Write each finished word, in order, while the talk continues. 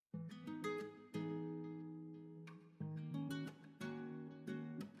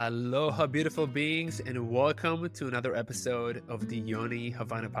Aloha, beautiful beings, and welcome to another episode of the Yoni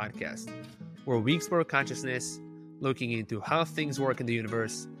Havana podcast, where we explore consciousness, looking into how things work in the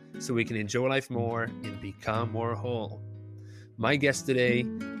universe so we can enjoy life more and become more whole. My guest today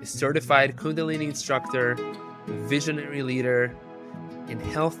is certified Kundalini instructor, visionary leader, and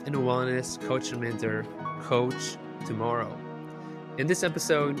health and wellness coach and mentor, Coach Tomorrow. In this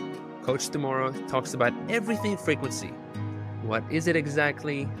episode, Coach Tomorrow talks about everything frequency. What is it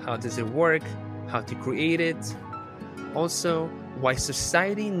exactly? How does it work? How to create it? Also, why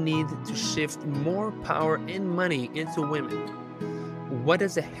society needs to shift more power and money into women. What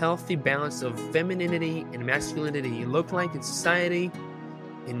does a healthy balance of femininity and masculinity look like in society?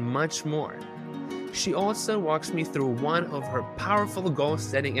 And much more. She also walks me through one of her powerful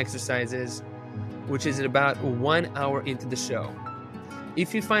goal-setting exercises, which is about 1 hour into the show.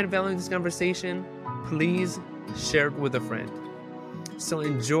 If you find value in this conversation, please share it with a friend. So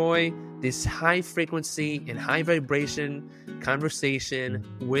enjoy this high frequency and high vibration conversation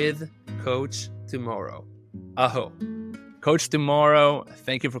with Coach Tomorrow. Aho. Coach Tomorrow,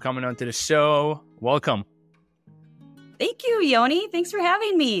 thank you for coming on to the show. Welcome. Thank you, Yoni. Thanks for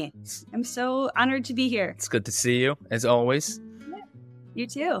having me. I'm so honored to be here. It's good to see you, as always. Yeah, you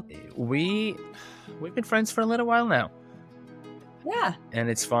too. We've been friends for a little while now. Yeah. And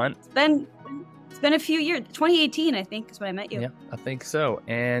it's fun. It's been a few years. 2018, I think, is when I met you. Yeah, I think so.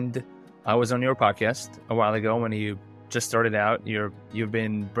 And I was on your podcast a while ago when you just started out. You've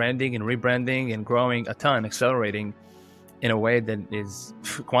been branding and rebranding and growing a ton, accelerating in a way that is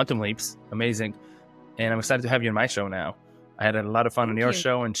quantum leaps. Amazing. And I'm excited to have you on my show now. I had a lot of fun on your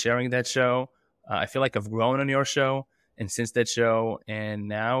show and sharing that show. I feel like I've grown on your show and since that show. And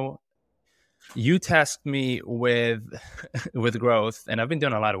now you tasked me with growth. And I've been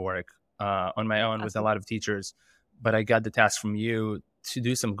doing a lot of work on my own with a lot of teachers. But I got the task from you to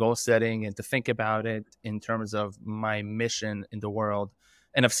do some goal setting and to think about it in terms of my mission in the world.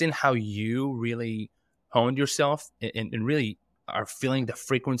 And I've seen how you really honed yourself and really are feeling the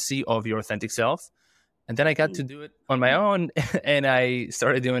frequency of your authentic self. And then I got to do it on my own and I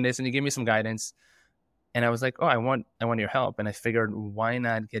started doing this and you gave me some guidance. And I was like, oh, I want your help. And I figured, why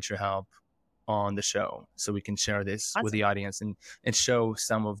not get your help on the show so we can share this with the audience and show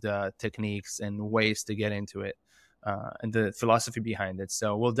some of the techniques and ways to get into it and the philosophy behind it.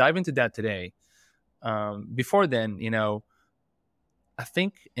 So we'll dive into that today. Before then, I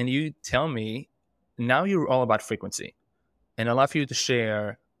think, and you tell me, now you're all about frequency. And I'd love for you to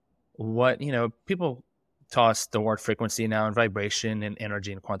share what, people toss the word frequency now and vibration and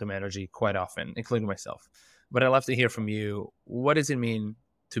energy and quantum energy quite often, including myself. But I'd love to hear from you. What does it mean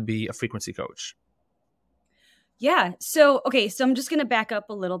to be a frequency coach? Yeah. So I'm just going to back up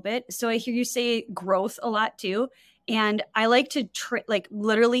a little bit. So I hear you say growth a lot too. And I like to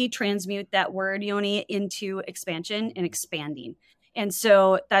literally transmute that word, Yoni, into expansion and expanding. And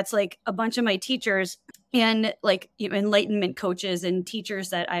so that's like a bunch of my teachers and like enlightenment coaches and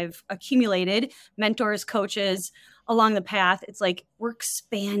teachers that I've accumulated, mentors, coaches along the path. It's like we're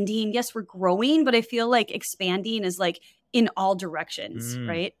expanding. Yes, we're growing, but I feel like expanding is like in all directions,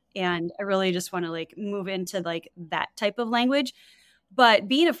 right? And I really just want to like move into like that type of language. But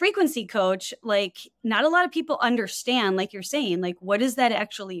being a frequency coach, like not a lot of people understand, like you're saying, like what does that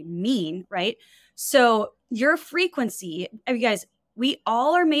actually mean, right? So your frequency, you guys, we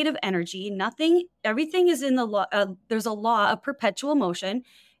all are made of energy. Everything is in the law. There's a law of perpetual motion.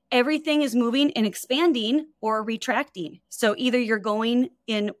 Everything is moving and expanding or retracting. So either you're going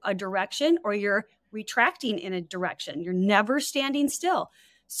in a direction or you're retracting in a direction. You're never standing still.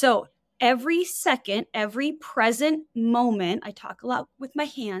 So every second, every present moment, I talk a lot with my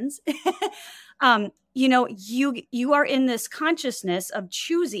hands, you are in this consciousness of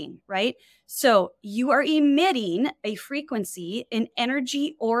choosing, right? So you are emitting a frequency, an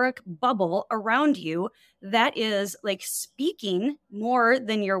energy auric bubble around you that is like speaking more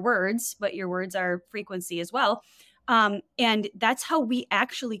than your words, but your words are frequency as well. And that's how we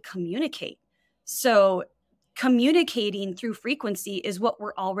actually communicate. So communicating through frequency is what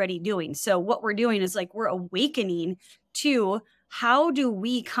we're already doing. So what we're doing is like we're awakening to how do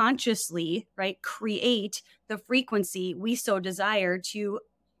we consciously, right, create the frequency we so desire to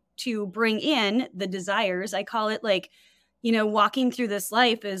bring in the desires. I call it like, walking through this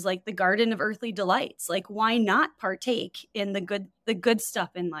life is like the garden of earthly delights. Like, why not partake in the good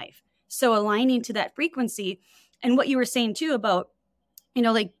stuff in life? So aligning to that frequency. And what you were saying too about,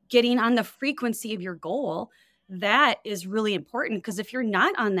 like getting on the frequency of your goal, that is really important, because if you're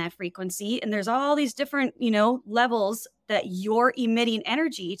not on that frequency and there's all these different, levels that you're emitting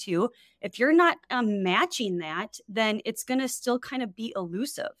energy to, if you're not matching that, then it's going to still kind of be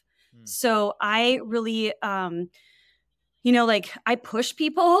elusive. Mm. So I really, like I push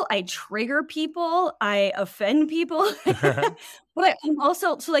people, I trigger people, I offend people. But I'm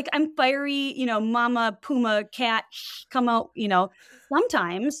also, so like I'm fiery, mama puma cat, come out,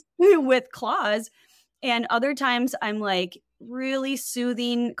 sometimes with claws. And other times I'm like really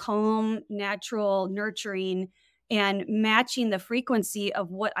soothing, calm, natural, nurturing, and matching the frequency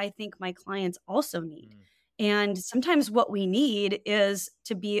of what I think my clients also need. Mm. And sometimes what we need is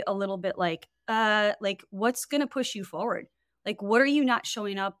to be a little bit like what's going to push you forward? Like, what are you not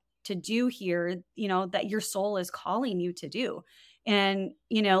showing up to do here, that your soul is calling you to do? And,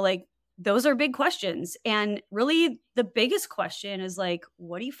 like, those are big questions. And really the biggest question is like,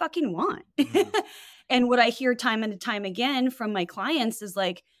 what do you fucking want? Mm. And what I hear time and time again from my clients is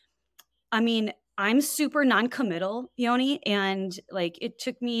like, I mean, I'm super non-committal, Yoni, and like it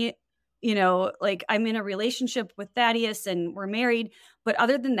took me, like I'm in a relationship with Thaddeus and we're married, but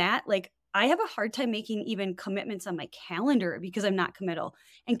other than that, like I have a hard time making even commitments on my calendar because I'm not committal.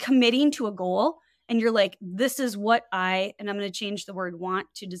 And committing to a goal, and you're like, this is what and I'm going to change the word want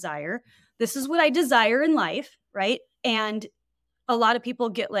to desire. This is what I desire in life, right? And a lot of people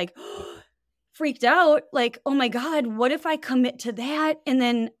get like freaked out, like, oh my God, what if I commit to that and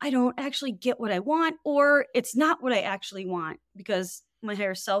then I don't actually get what I want, or it's not what I actually want? Because my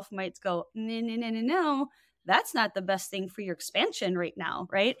higher self might go, no, no, no, no, no, that's not the best thing for your expansion right now,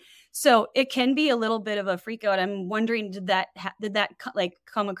 right? So it can be a little bit of a freak out. I'm wondering, did that like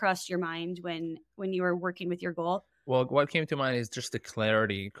come across your mind when you were working with your goal? Well, what came to mind is just the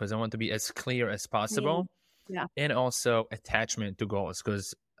clarity, because I want to be as clear as Mm, possible, yeah. and also attachment to goals,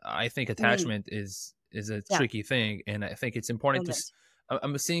 because I think Mm, attachment is a yeah. tricky thing, and I think it's important It to. is.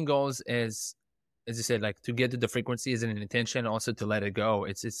 I'm seeing goals as you said, like to get to the frequency is an intention, also to let it go.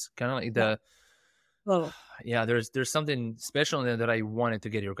 It's kind of like Yeah. the Oh, yeah. There's something special in there that I wanted to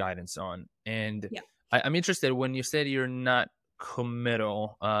get your guidance on, and yeah. I'm interested when you said you're not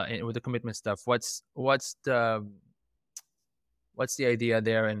committal with the commitment stuff. What's the idea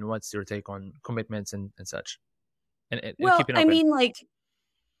there, and what's your take on commitments and such, and Well, keeping I open? mean, like,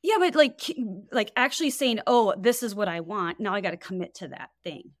 yeah, but like actually saying, "Oh, this is what I want." Now I got to commit to that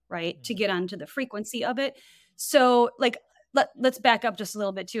thing, right? To Mhm. get onto the frequency of it. So, like let's back up just a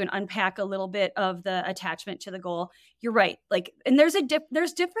little bit too and unpack a little bit of the attachment to the goal. You're right. Like, and there's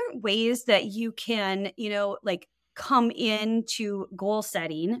different ways that you can, like come into goal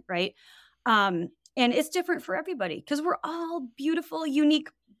setting, right? And it's different for everybody because we're all beautiful, unique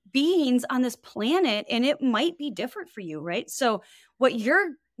beings on this planet, and it might be different for you, right? So what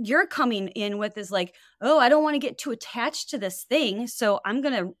you're coming in with is like, oh, I don't want to get too attached to this thing, so I'm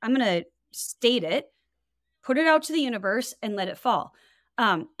gonna state it, put it out to the universe, and let it fall.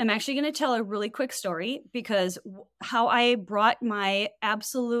 I'm actually going to tell a really quick story because how I brought my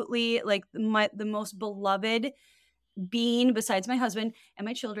absolutely like the most beloved being besides my husband and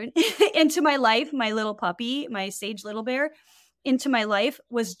my children into my life, my little puppy, my sage little bear, into my life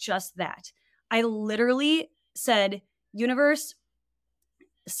was just that. I literally said, universe,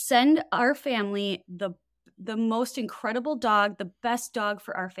 send our family the most incredible dog, the best dog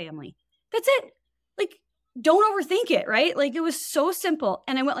for our family. That's it. Like, don't overthink it, right? Like, it was so simple.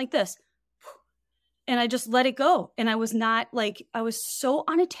 And I went like this, and I just let it go. And I was not like, I was so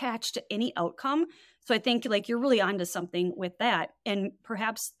unattached to any outcome. So I think like you're really onto something with that. And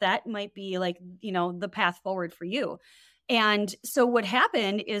perhaps that might be like, the path forward for you. And so what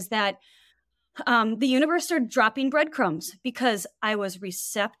happened is that the universe started dropping breadcrumbs because I was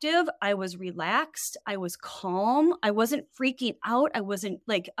receptive, I was relaxed, I was calm, I wasn't freaking out, I wasn't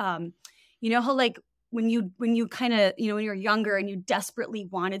like, how like when you kind of when you're younger and you desperately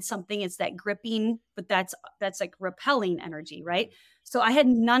wanted something, it's that gripping, but that's like repelling energy, right? So I had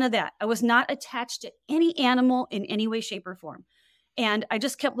none of that. I was not attached to any animal in any way, shape, or form. And I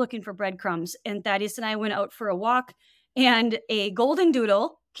just kept looking for breadcrumbs. And Thaddeus and I went out for a walk, and a golden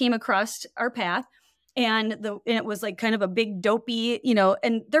doodle came across our path. And it was like kind of a big dopey,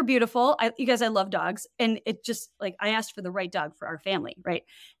 and they're beautiful. You guys, I love dogs. And it just like, I asked for the right dog for our family, right?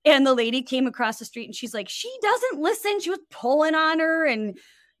 And the lady came across the street and she's like, she doesn't listen. She was pulling on her. And,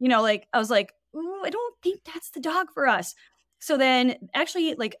 like, I was like, ooh, I don't think that's the dog for us. So then,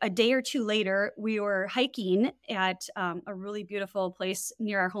 actually, like a day or two later, we were hiking at a really beautiful place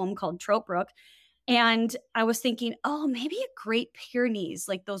near our home called Trope Brook. And I was thinking, oh, maybe a Great Pyrenees,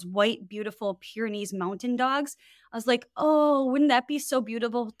 like those white, beautiful Pyrenees mountain dogs. I was like, oh, wouldn't that be so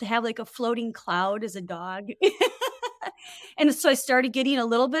beautiful to have like a floating cloud as a dog? And so I started getting a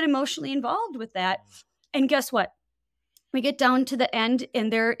little bit emotionally involved with that. And guess what? We get down to the end,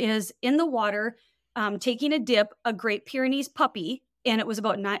 and there is in the water, taking a dip, a Great Pyrenees puppy. And it was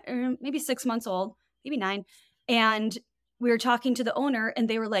about maybe 6 months old, maybe 9. And we were talking to the owner, and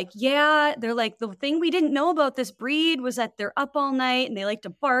they were like, yeah, they're like, the thing we didn't know about this breed was that they're up all night and they like to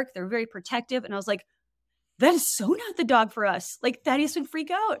bark. They're very protective. And I was like, that is so not the dog for us. Like Thaddeus would freak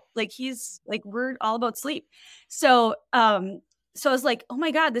out. Like he's like, we're all about sleep. So I was like, oh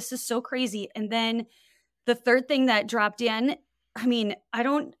my God, this is so crazy. And then the third thing that dropped in, I mean, I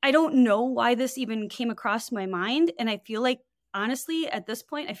don't know why this even came across my mind. And I feel like, honestly, at this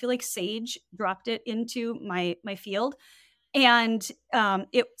point, I feel like Sage dropped it into my field. And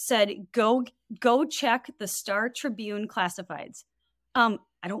it said, go check the Star Tribune classifieds. I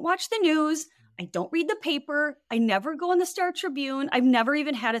don't watch the news. I don't read the paper. I never go on the Star Tribune. I've never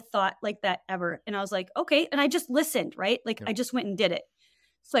even had a thought like that ever. And I was like, okay. And I just listened, right? Like Yep. I just went and did it.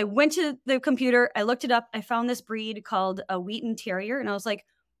 So I went to the computer. I looked it up. I found this breed called a Wheaton Terrier. And I was like,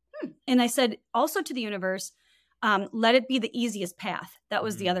 And I said also to the universe, let it be the easiest path. That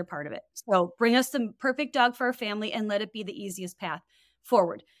was the other part of it. So bring us the perfect dog for our family and let it be the easiest path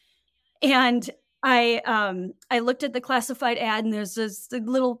forward. And I looked at the classified ad, and there's this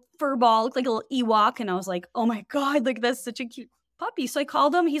little fur ball, looked like a little Ewok. And I was like, oh my God, like that's such a cute puppy. So I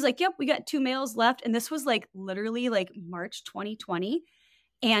called him. He's like, yep, we got 2 males left. And this was like literally like March 2020.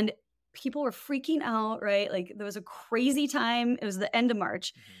 And people were freaking out, right? Like there was a crazy time. It was the end of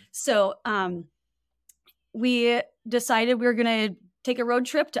March. So we decided we were going to take a road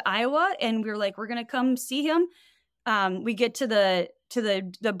trip to Iowa, and we were like, we're going to come see him. We get to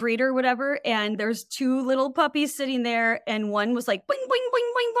the breeder, whatever, and there's 2 little puppies sitting there, and one was like boing boing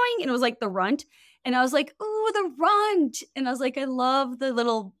boing boing boing, and it was like the runt, and I was like, oh, the runt, and I was like, I love the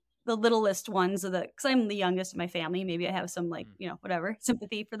littlest ones of the, because I'm the youngest in my family. Maybe I have some like whatever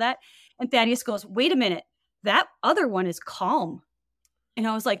sympathy for that. And Thaddeus goes, wait a minute, that other one is calm, and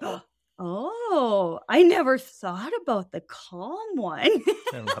I was like, oh, I never thought about the calm one.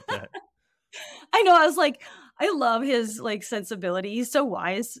 I love that. I know. I was like, I love his like sensibility. He's so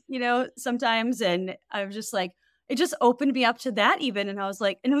wise, sometimes. And I was just like, it just opened me up to that even. And I was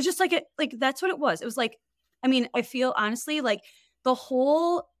like, and it was just like, that's what it was. It was like, I mean, I feel honestly like the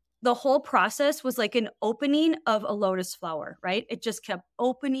whole process was like an opening of a lotus flower, right? It just kept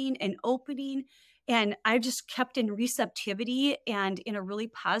opening and opening. And I just kept in receptivity and in a really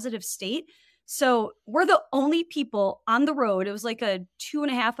positive state. So we're the only people on the road. It was like a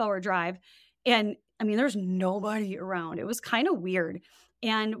 2.5-hour drive. And I mean, there's nobody around. It was kind of weird.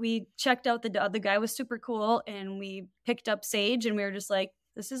 And we checked out the guy was super cool. And we picked up Sage, and we were just like,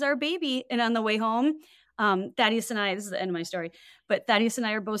 this is our baby. And on the way home, Thaddeus and I, this is the end of my story, but Thaddeus and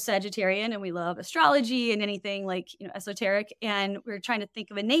I are both Sagittarian, and we love astrology and anything like, esoteric. And we were trying to think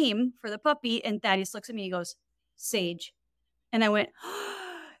of a name for the puppy. And Thaddeus looks at me, he goes, Sage. And I went,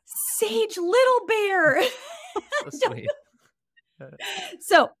 Sage Little Bear. So sweet.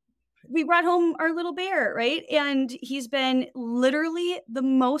 So we brought home our little bear, right? And he's been literally the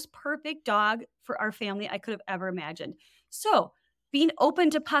most perfect dog for our family I could have ever imagined. So being open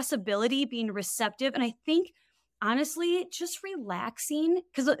to possibility, being receptive, and I think honestly, just relaxing,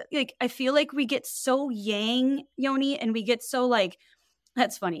 because like I feel like we get so yang, Yoni, and we get so like,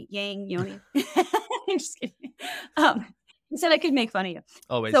 that's funny, yang, Yoni. I'm just kidding. He said I could make fun of you.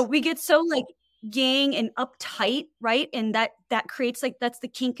 Always. So we get so like yang and uptight, right? And that creates like, that's the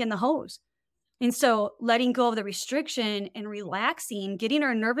kink in the hose. And so letting go of the restriction and relaxing, getting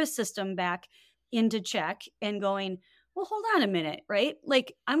our nervous system back into check and going, well, hold on a minute, right?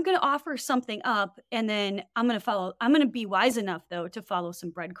 Like I'm going to offer something up, and then I'm going to be wise enough though to follow some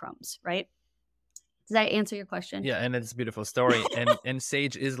breadcrumbs, right? Does that answer your question? Yeah, and it's a beautiful story. And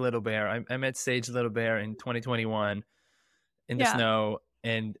Sage is Little Bear. I met Sage Little Bear in 2021 in the snow,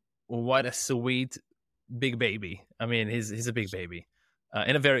 and what a sweet big baby. I mean, he's a big baby.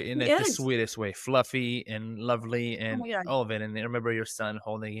 In the sweetest way, fluffy and lovely and all of it. And I remember your son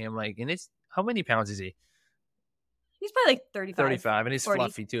holding him like, and how many pounds is he? He's probably like 35, and he's 40.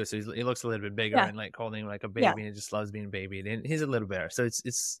 fluffy too, so he looks a little bit bigger and like holding like a baby, and he just loves being babied. And he's a little bear, so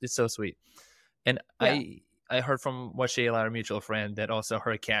it's so sweet. And I heard from Shayla, our mutual friend, that also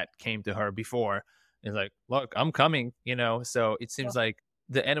her cat came to her before. And like, look, I'm coming, So it seems like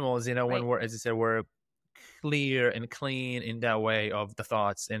the animals, when we're, as you said, we're clear and clean in that way of the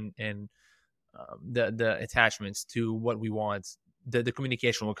thoughts and the attachments to what we want, the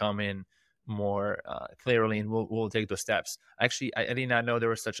communication will come in more clearly, and we'll take those steps. Actually, I did not know there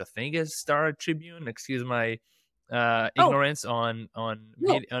was such a thing as Star Tribune. Excuse my Oh, ignorance no, on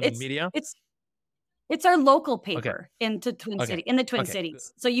media. it's our local Okay, paper into Twin okay, City in the Twin okay,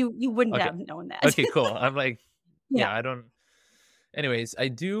 Cities. So you wouldn't okay, have known that. okay. Cool. I'm like, Yeah. yeah, I don't. Anyways, I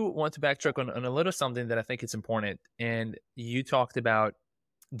do want to backtrack on a little something that I think is important. And you talked about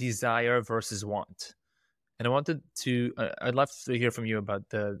desire versus want, and I wanted to. I'd love to hear from you about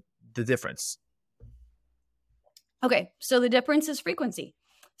the difference. Okay, so the difference is frequency.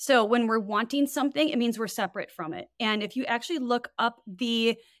 So when we're wanting something, it means we're separate from it. And if you actually look up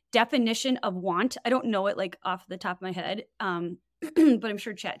the definition of want, I don't know it like off the top of my head, but I'm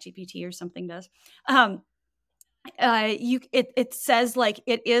sure Chat GPT or something does. Um, it says like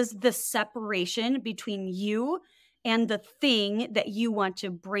it is the separation between you and the thing that you want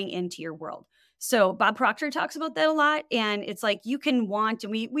to bring into your world. So Bob Proctor talks about that a lot, and it's like you can want,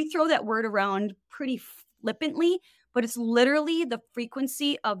 and we throw that word around pretty flippantly, but it's literally the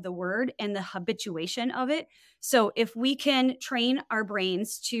frequency of the word and the habituation of it. So if we can train our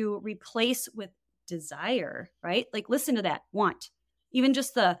brains to replace with desire, right? Like listen to that, want. Even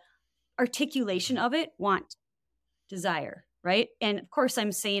just the articulation Mhm. of it, want, desire, right? And of course,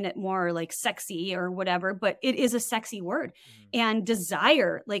 I'm saying it more like sexy or whatever, but it is a sexy word. Mhm. And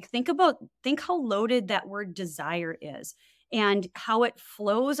desire, like think how loaded that word desire is and how it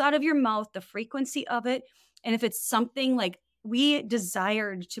flows out of your mouth, the frequency of it. And if it's something like we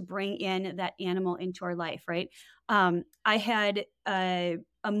desired to bring in that animal into our life, right? I had a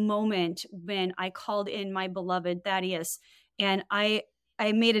moment when I called in my beloved Thaddeus, and I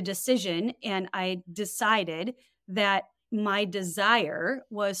made a decision, and I decided that my desire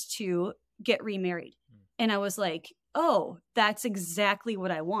was to get remarried. Mhm. And I was like, oh, that's exactly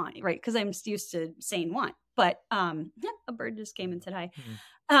what I want, right? Because I'm used to saying want. But a bird just came and said hi. Mhm.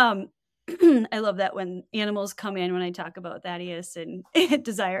 Um, I love that when animals come in when I talk about Thaddeus and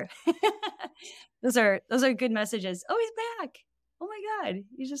desire. Those are good messages. Oh, he's back. Oh my God.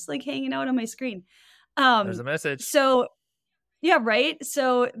 He's just like hanging out on my screen. There's Um, a message. so yeah, right?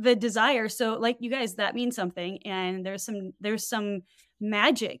 So the desire, so like you guys, that means something. And there's some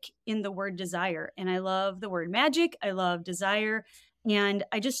magic in the word desire. And I love the word magic. I love desire. And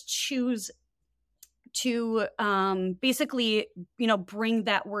I just choose to basically, bring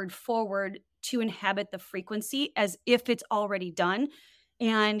that word forward to inhabit the frequency as if it's already done.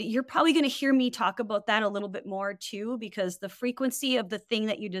 And you're probably going to hear me talk about that a little bit more too, because the frequency of the thing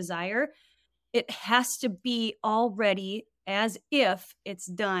that you desire, it has to be already as if it's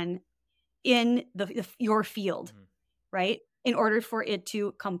done in your field, Mhm. right? In order for it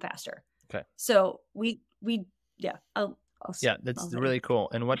to come faster. Okay. So we yeah, I'll Yeah, that's I'll let you. really cool.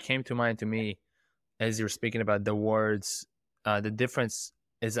 And what came to mind to me as you're speaking about the words, the difference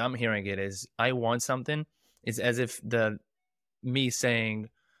as I'm hearing it is I want something. It's as if the me saying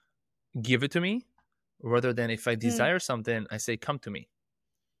give it to me, rather than if I Mm, desire something, I say come to me.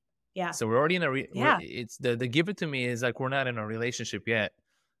 yeah. So we're already in Yeah. it's the give it to me is like we're not in a relationship yet.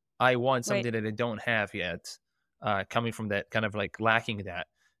 I want Right. something that I don't have yet. Coming from that kind of like lacking that.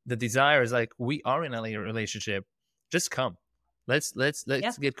 The desire is like we are in a relationship. Just come. Yeah.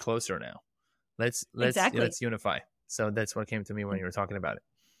 Let's get closer now. Exactly. Let's unify. So that's what came to me when you were talking about it.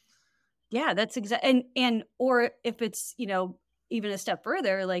 Yeah, that's exact and or if it's, even a step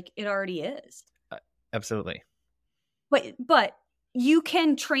further, like it already is. Uh, Absolutely. But you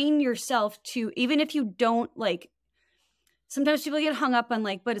can train yourself to, even if you don't like, sometimes people get hung up on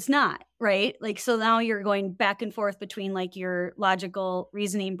like, but it's not, right? Like, so now you're going back and forth between like your logical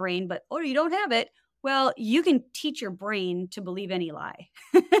reasoning brain, but oh, you don't have it. Well, you can teach your brain to believe any lie.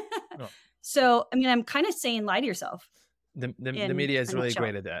 Oh, So, I mean, I'm kind of saying lie to yourself the in media is a really nutshell.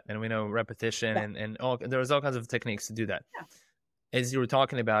 great at that, and we know repetition Yeah. and all. There's all kinds of techniques to do that. Yeah. As you were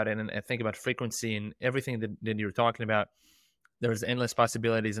talking about it, and I think about frequency and everything that you were talking about, there's endless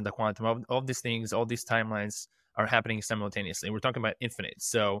possibilities in the quantum. All these things, all these timelines are happening simultaneously. We're talking about infinite,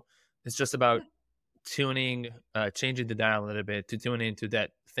 so it's just about Yeah. tuning, changing the dial a little bit to tune into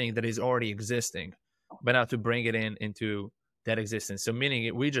that thing that is already existing, but now to bring it into that existence. So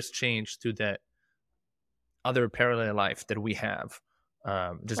meaning we just change to that other parallel life that we have,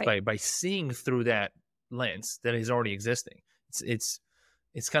 just Right. by seeing through that lens that is already existing.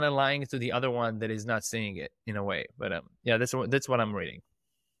 It's kind of lying to the other one that is not seeing it in a way. But yeah, that's what I'm reading.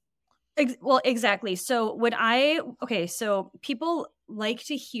 Well, exactly. So okay, so people like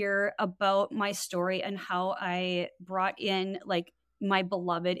to hear about my story and how I brought in like my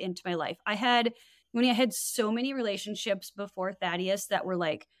beloved into my life. When I had so many relationships before Thaddeus that were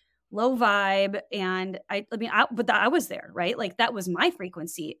like low vibe. And I was there, right? Like that was my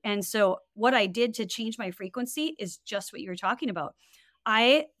frequency. And so what I did to change my frequency is just what you were talking about.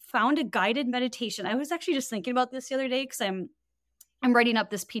 I found a guided meditation. I was actually just thinking about this the other day because I'm writing up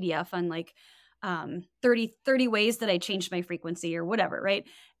this PDF on like 30 ways that I changed my frequency or whatever, right?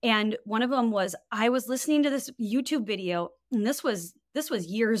 And one of them was I was listening to this YouTube video, and this was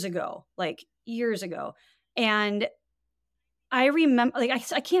years ago, like years ago. And I remember, like,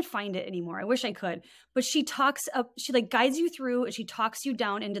 I can't find it anymore. I wish I could, but she talks up, she like guides you through, and she talks you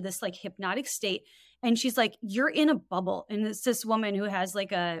down into this like hypnotic state. And she's like, you're in a bubble. And it's this woman who has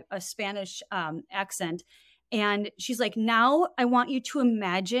like a Spanish accent. And she's like, now I want you to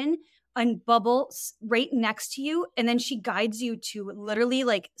imagine a bubble right next to you. And then she guides you to literally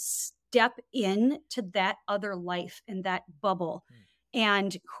like step in to that other life in that bubble.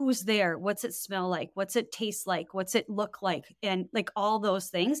 And who's there? What's it smell like? What's it taste like? What's it look like? And like all those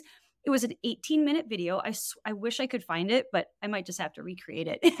things. It was an 18-minute video. I wish I could find it, but I might just have to recreate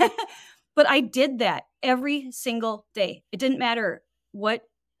it. But I did that every single day. It didn't matter what.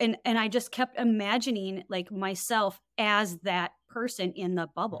 And I just kept imagining like myself as that person in the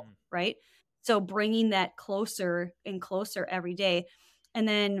bubble, right? So bringing that closer and closer every day. And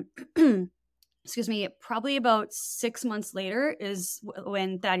then excuse me, probably about 6 months later is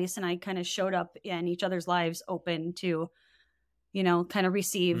when Thaddeus and I kind of showed up in each other's lives, open to, kind of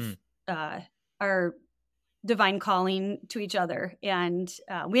receive our divine calling to each other. And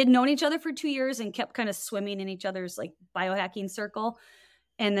we had known each other for 2 years and kept kind of swimming in each other's like biohacking circle.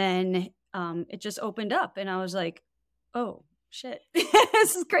 And then it just opened up, and I was like, oh shit,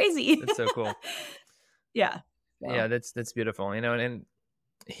 this is crazy. That's so cool. Yeah. Wow. Yeah, that's beautiful. And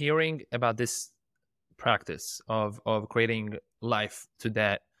hearing about this practice of creating life to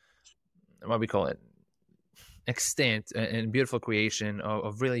that, what we call it, extent and beautiful creation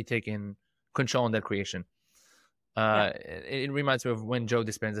of really taking control in that creation. It reminds me of when Joe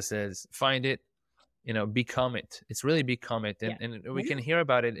Dispenza says, find it, become it. It's really become it. And we can hear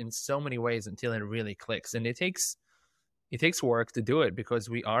about it in so many ways until it really clicks. And it takes work to do it because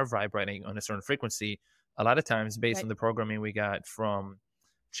we are vibrating on a certain frequency a lot of times based on the programming we got from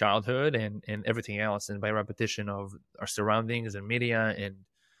childhood and everything else, and by repetition of our surroundings and media. And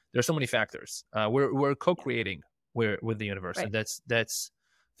there's so many factors. We're co-creating with the universe. And that's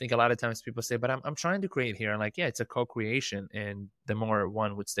I think a lot of times people say, but I'm trying to create here. And like, yeah, it's a co-creation. And the more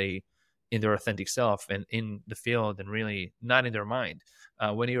one would stay in their authentic self and in the field and really not in their mind.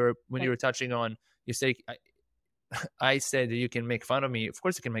 When you were touching on, you say, I said that you can make fun of me. Of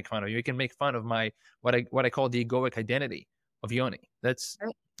course you can make fun of you. You can make fun of my, what I call the egoic identity of Yoni. It's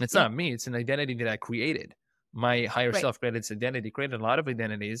not me. It's an identity that I created. My higher self created its identity, created a lot of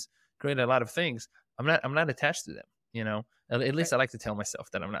identities, created a lot of things. I'm not attached to them, At least I like to tell myself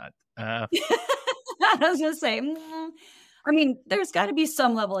that I'm not. I was going to say, I mean, there's got to be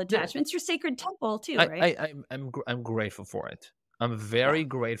some level of attachment. It's your sacred temple too, right? I'm grateful for it. I'm very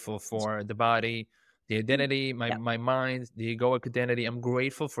grateful for the body, the identity, my mind, the egoic identity. I'm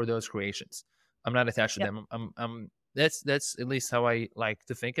grateful for those creations. I'm not attached to them. That's at least how I like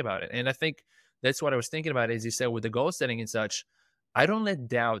to think about it. And I think that's what I was thinking about, as you said, with the goal setting and such. I don't let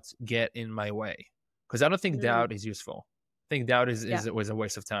doubt get in my way, because I don't think doubt is useful. I think doubt was a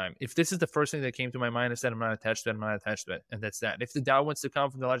waste of time. If this is the first thing that came to my mind, I said, I'm not attached to it, I'm not attached to it. And that's that. If the doubt wants to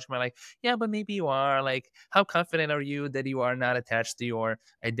come from the logic of my like, yeah, but maybe you are, like, how confident are you that you are not attached to your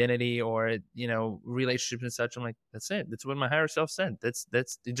identity or, relationships and such? I'm like, that's it. That's what my higher self said. That's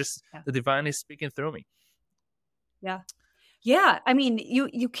just the divine is speaking through me. Yeah. Yeah. I mean,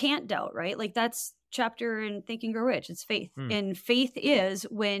 you can't doubt, right? Like that's chapter in Think and Grow Rich. It's faith. And faith is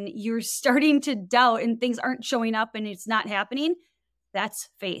when you're starting to doubt and things aren't showing up and it's not happening. That's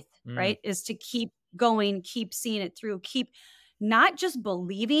faith, right? Is to keep going, keep seeing it through, keep not just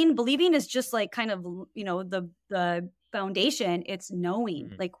believing. Believing is just like kind of, the foundation. It's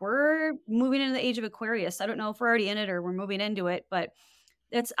knowing. Like we're moving into the age of Aquarius. I don't know if we're already in it or we're moving into it, but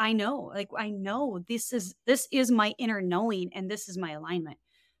I know this is my inner knowing and this is my alignment.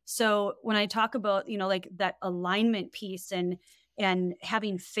 So when I talk about, like that alignment piece and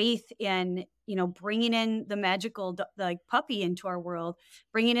having faith in, bringing in the magical, like puppy into our world,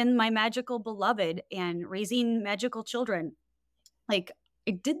 bringing in my magical beloved and raising magical children, like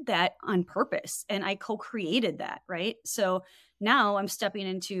I did that on purpose and I co-created that. Right. So now I'm stepping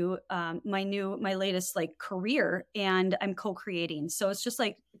into my latest like career and I'm co-creating. So it's just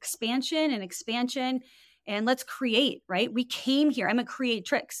like expansion and let's create, right? We came here. I'm a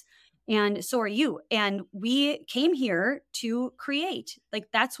creatrix and so are you. And we came here to create. Like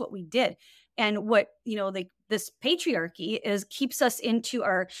that's what we did. And what, like this patriarchy keeps us into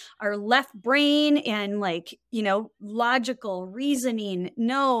our left brain and like, logical reasoning.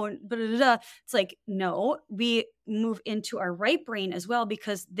 No, but it's like, no, we move into our right brain as well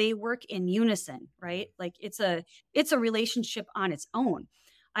because they work in unison, right? Like it's a relationship on its own.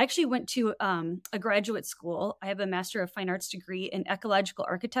 I actually went to a graduate school. I have a Master of Fine Arts degree in ecological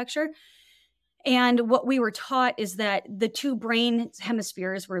architecture. And what we were taught is that the two brain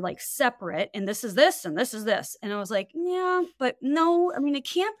hemispheres were like separate, and this is this, and this is this. And I was like, yeah, but no, I mean, it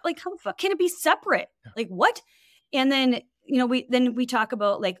can't, like, how the fuck can it be separate? Like, what? And then, we talk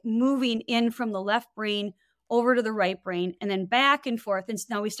about like moving in from the left brain over to the right brain and then back and forth. And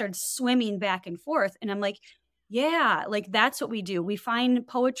now we started swimming back and forth. And I'm like, yeah, like that's what we do. We find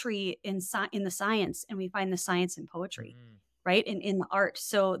poetry in the science, and we find the science in poetry. Right. And in the art.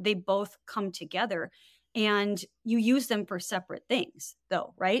 So they both come together, and you use them for separate things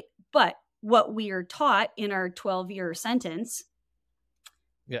though. Right. But what we are taught in our 12-year sentence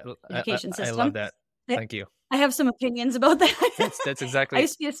education system. I love that. Thank you. I have some opinions about that. That's exactly. I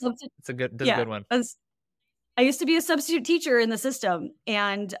used to be a good one. I used to be a substitute teacher in the system.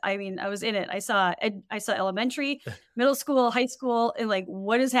 And I mean, I was in it. I saw elementary, middle school, high school, and like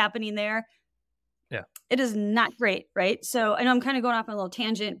what is happening there. Yeah. It is not great, right? So I know I'm kind of going off on a little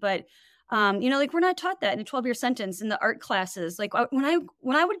tangent, but like we're not taught that in a 12-year sentence in the art classes. Like when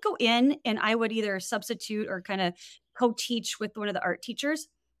I would go in and I would either substitute or kind of co-teach with one of the art teachers,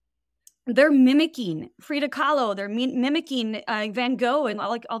 they're mimicking Frida Kahlo, they're mimicking Van Gogh and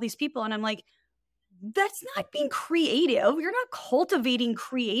all these people, and I'm like, that's not being creative. You're not cultivating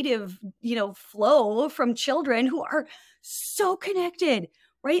creative, flow from children who are so connected.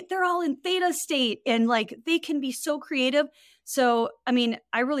 Right? They're all in theta state and like they can be so creative. So, I mean,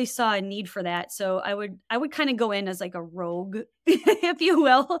 I really saw a need for that. So I would kind of go in as like a rogue, if you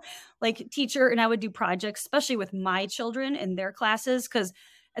will, like teacher. And I would do projects, especially with my children and their classes. Cause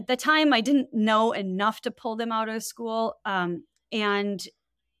at the time I didn't know enough to pull them out of school. And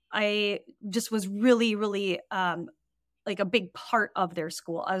I just was really, really like a big part of their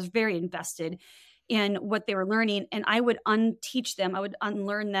school. I was very invested in what they were learning, and I would unteach them. I would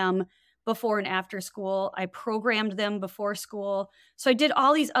unlearn them before and after school. I programmed them before school. So I did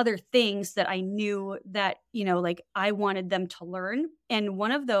all these other things that I knew that, like I wanted them to learn. And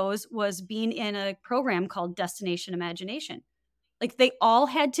one of those was being in a program called Destination Imagination. Like they all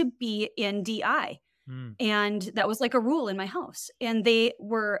had to be in DI. And that was like a rule in my house. And they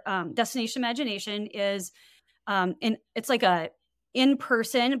were Destination Imagination is and it's like a in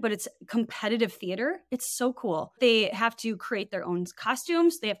person, but it's competitive theater. It's so cool. They have to create their own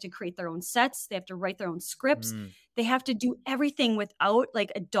costumes. They have to create their own sets. They have to write their own scripts. They have to do everything without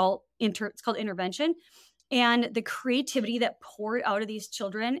like adult it's called intervention. And the creativity that poured out of these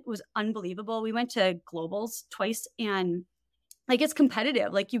children was unbelievable. We went to Globals twice, and like it's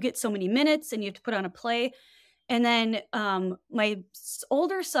competitive. Like you get so many minutes and you have to put on a play. And then my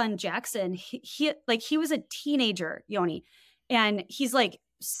older son, Jackson, he was a teenager, Yoni, and he's like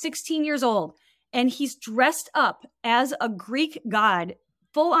 16 years old, and he's dressed up as a Greek god,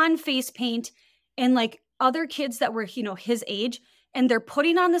 full on face paint, and like other kids that were, his age. And they're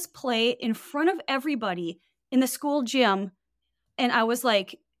putting on this play in front of everybody in the school gym. And I was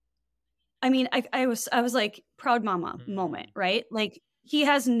like, I mean, I was like proud mama moment, right? Like he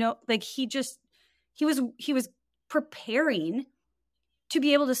has no, like he was preparing to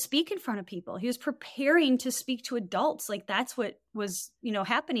be able to speak in front of people. He was preparing to speak to adults. Like that's what was,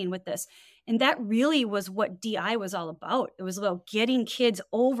 happening with this. And that really was what DI was all about. It was about getting kids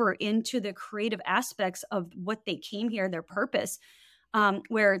over into the creative aspects of what they came here, their purpose,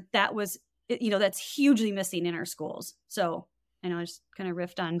 where that was, that's hugely missing in our schools. So I know I just kind of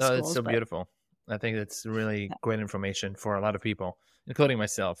riffed on schools. It's so beautiful. I think that's really great information for a lot of people, including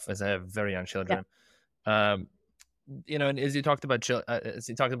myself, as I have very young children. Yeah. And as you talked about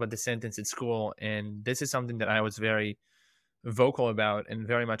the sentence at school, and this is something that I was very vocal about and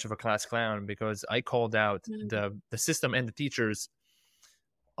very much of a class clown, because I called out the system and the teachers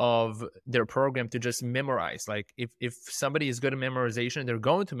of their program to just memorize. Like if somebody is good at memorization, they're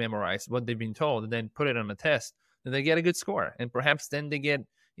going to memorize what they've been told and then put it on a test, then they get a good score. And perhaps then they get,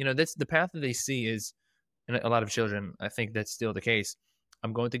 that's the path that they see is, and a lot of children, I think that's still the case.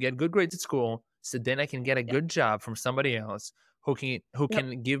 I'm going to get good grades at school, so then I can get a good job from somebody else who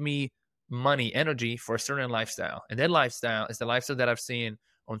can give me money, energy for a certain lifestyle. And that lifestyle is the lifestyle that I've seen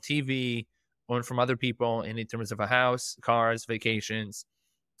on TV or from other people in terms of a house, cars, vacations.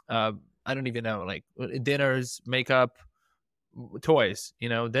 I don't even know, like dinners, makeup, toys.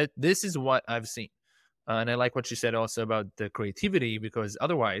 That this is what I've seen. And I like what you said also about the creativity, because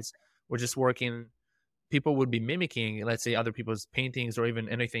otherwise or just working, people would be mimicking, let's say, other people's paintings or even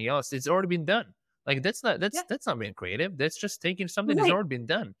anything else. It's already been done. Like Yeah. that's not being creative. That's just taking something that's Right. already been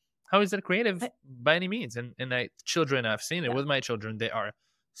done. How is that creative I- by any means? And children, I've seen it yeah. with my children. They are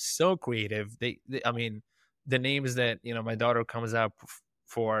so creative. I mean, the names that my daughter comes up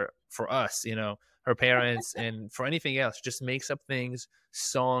for us, her parents, and for anything else, just makes up things,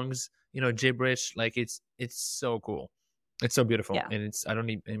 songs, gibberish. Like it's so cool. It's so beautiful, Yeah. and I don't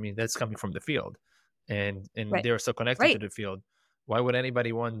need. I mean, that's coming from the field, and Right. they're so connected to Right. the field. Why would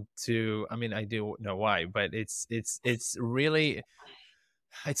anybody want to? I mean, I do know why, but it's really,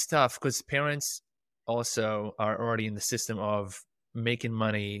 it's tough because parents also are already in the system of making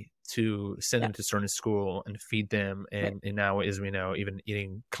money to send Yeah. them to certain school and feed them, Right. and now, as we know, even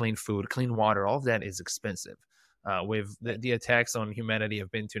eating clean food, clean water, all of that is expensive. With Right. the attacks on humanity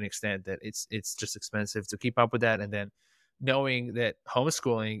have been to an extent that it's just expensive to keep up with that, and then knowing that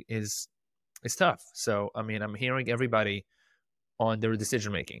homeschooling is tough. So I mean, I'm hearing everybody on their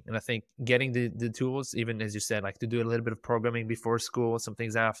decision making, and I think getting the tools, even as you said, like to do a little bit of programming before school, some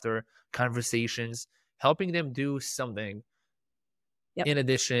things after, conversations, helping them do something Yep. in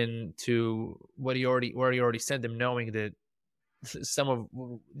addition to what you already where you already sent them, knowing that some of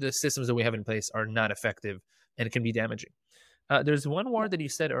the systems that we have in place are not effective and it can be damaging. There's one Yeah. word that you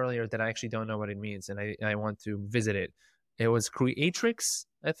said earlier that I actually don't know what it means, and I want to visit it. It was creatrix,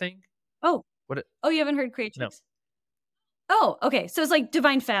 I think. Oh. What? Oh, you haven't heard No. creatrix? Oh, okay. So it's like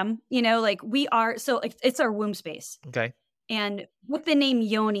divine femme, like we are, so like it's our womb space. Okay. And with the name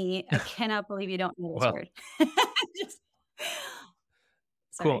Yoni, I cannot believe you don't know this Well, word. Just,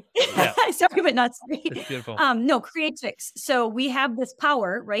 cool. sorry. Yeah, Sorry, but not sorry. it's beautiful. No, creatrix. So we have this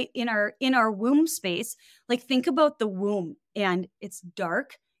power, right, in our womb space. Like think about the womb and it's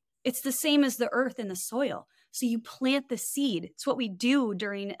dark. It's the same as the earth and the soil. So you plant the seed. It's what we do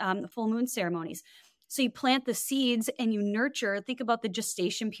during the full moon ceremonies. So you plant the seeds and you nurture. Think about the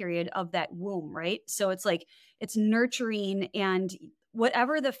gestation period of that womb, right? So it's like it's nurturing, and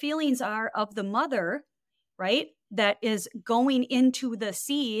whatever the feelings are of the mother, right, that is going into the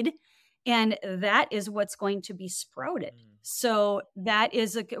seed, and that is what's going to be sprouted. Mm. So that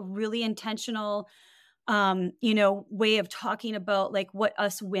is a really intentional way of talking about like what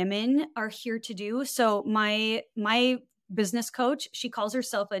us women are here to do. So my business coach, she calls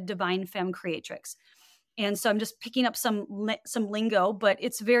herself a divine femme creatrix. And so I'm just picking up some lingo, but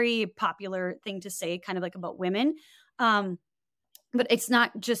it's very popular thing to say, kind of like about women. Um, but it's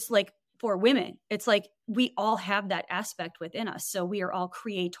not just like for women. It's like we all have that aspect within us. So we are all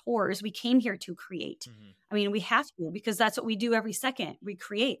creators. We came here to create. Mm-hmm. I mean, we have to, because that's what we do every second. We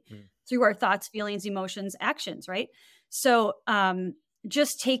create Mm. through our thoughts, feelings, emotions, actions, right? So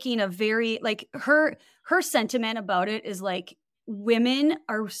just taking a very like her sentiment about it is like women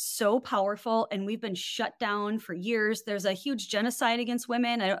are so powerful and we've been shut down for years. There's a huge genocide against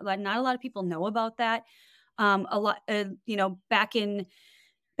women. Not a lot of people know about that. A lot, back in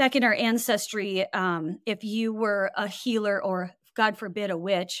our ancestry, if you were a healer or, God forbid, a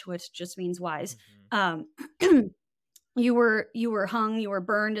witch, which just means wise, Mm-hmm. you were hung, you were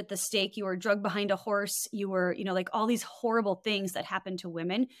burned at the stake, you were drugged behind a horse, you were, like all these horrible things that happen to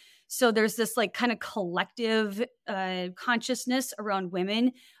women. So there's this like kind of collective consciousness around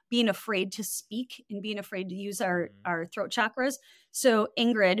women being afraid to speak and being afraid to use our throat chakras. So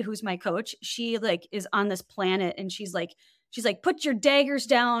Ingrid, who's my coach, she like is on this planet, and she's like, put your daggers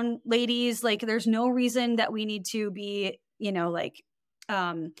down, ladies. Like there's no reason that we need to be,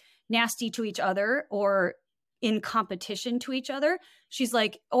 nasty to each other or in competition to each other. She's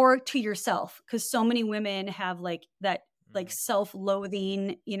like, or to yourself, because so many women have like that, like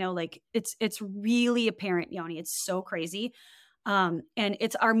self-loathing, like it's really apparent, Yoni. It's so crazy. And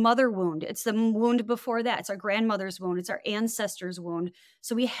it's our mother wound. It's the wound before that. It's our grandmother's wound. It's our ancestors' wound.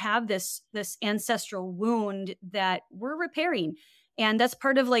 So we have this ancestral wound that we're repairing. And that's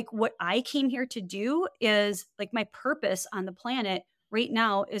part of like what I came here to do, is like my purpose on the planet right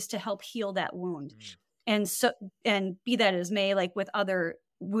now is to help heal that wound. And so, and be that as may, like with other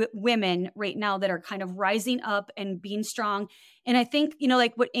women right now that are kind of rising up and being strong. And I think,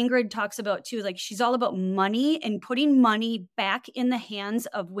 like what Ingrid talks about too, like she's all about money and putting money back in the hands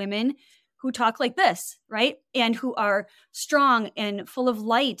of women who talk like this, right? And who are strong and full of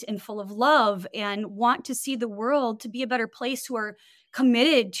light and full of love and want to see the world to be a better place, who are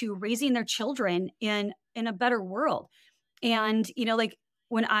committed to raising their children in a better world. And, like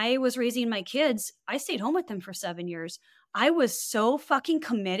when I was raising my kids, I stayed home with them for 7 years. I was so fucking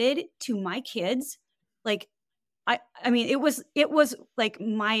committed to my kids. Like, I mean, it was like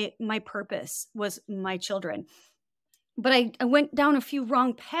my purpose was my children. but I went down a few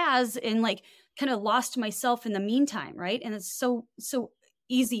wrong paths and like kind of lost myself in the meantime, right? And it's so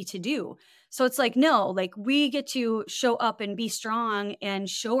easy to do. So it's like, no, like we get to show up and be strong and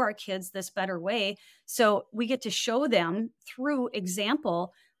show our kids this better way. So we get to show them through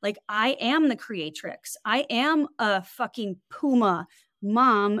example, like I am the creatrix. I am a fucking Puma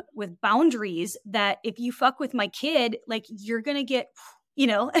mom with boundaries that if you fuck with my kid, like you're going to get, you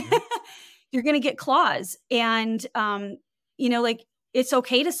know, you're going to get claws. And, you know, like it's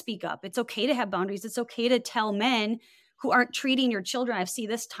okay to speak up. It's okay to have boundaries. It's okay to tell men who aren't treating your children. I see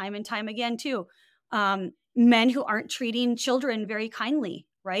this time and time again too. Men who aren't treating children very kindly,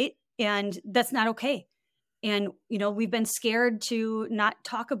 right? And that's not okay. And, you know, we've been scared to not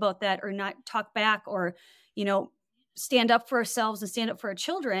talk about that or not talk back or, you know, stand up for ourselves and stand up for our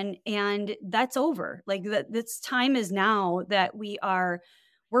children. And that's over. Like this time is now that we're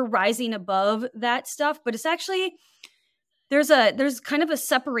rising above that stuff, but it's actually, there's kind of a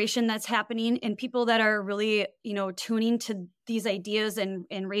separation that's happening in people that are really, you know, tuning to these ideas and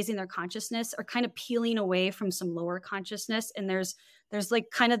raising their consciousness are kind of peeling away from some lower consciousness. And there's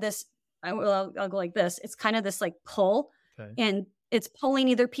like kind of this, I'll go like this. It's kind of this like pull, Okay. and it's pulling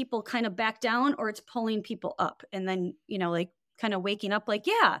either people kind of back down or it's pulling people up. And then, you know, like kind of waking up like,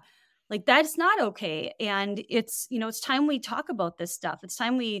 yeah, like that's not okay. And it's, you know, it's time we talk about this stuff. It's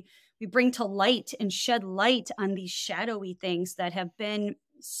time we bring to light and shed light on these shadowy things that have been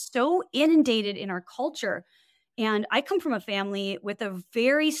so inundated in our culture. And I come from a family with a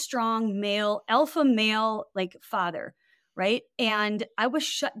very strong male, alpha male, like father, right? And I was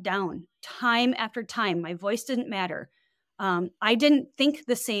shut down time after time. My voice didn't matter. I didn't think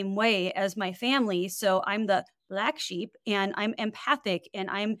the same way as my family. So I'm the black sheep and I'm empathic and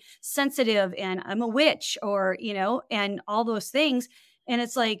I'm sensitive and I'm a witch or, you know, and all those things. And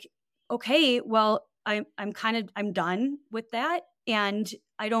it's like, okay, well, I'm done with that. And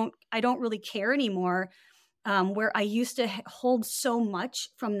I don't really care anymore. Where I used to hold so much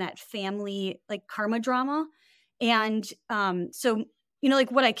from that family, like karma drama. And so, you know,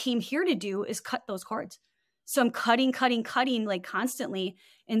 like what I came here to do is cut those cords. So I'm cutting like constantly.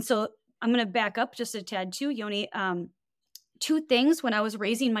 And so I'm going to back up just a tad too, Yoni. Two things when I was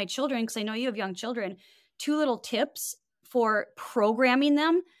raising my children, because I know you have young children, two little tips for programming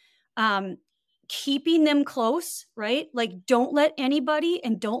them, keeping them close, right? Like don't let anybody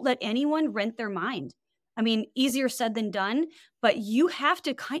and don't let anyone rent their mind. I mean, easier said than done, but you have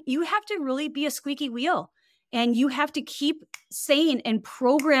to really be a squeaky wheel, and you have to keep saying and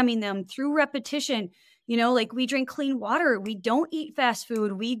programming them through repetition. You know, like we drink clean water, we don't eat fast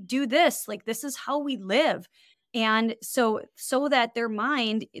food, we do this, like this is how we live. And so that their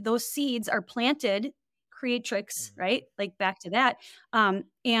mind, those seeds are planted, creatrix, right? Like back to that.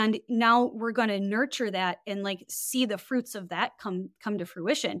 And now we're going to nurture that and like see the fruits of that come to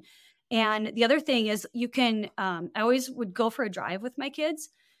fruition. And the other thing is you can, I always would go for a drive with my kids.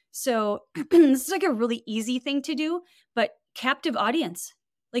 So this is like a really easy thing to do, but captive audience,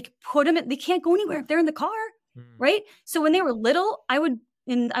 like put them they can't go anywhere if they're in the car. Right. So when they were little, I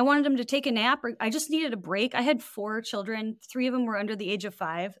wanted them to take a nap, or I just needed a break. I had 4 children. 3 of them were under the age of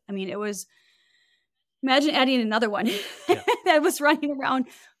 5. I mean, imagine adding another one that was running around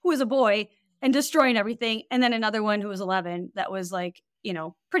who was a boy and destroying everything. And then another one who was 11 that was like, you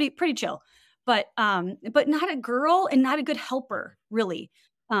know, pretty chill, but not a girl and not a good helper, really.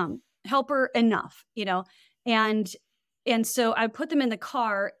 Helper enough, you know? And so I put them in the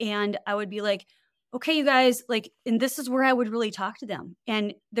car and I would be like, okay, you guys, like, and this is where I would really talk to them.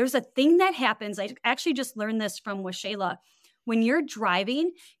 And there's a thing that happens. I actually just learned this from Shayla. When you're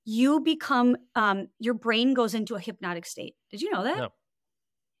driving, you become, your brain goes into a hypnotic state. Did you know that? No.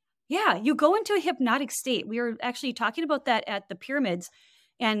 Yeah, you go into a hypnotic state. We were actually talking about that at the pyramids.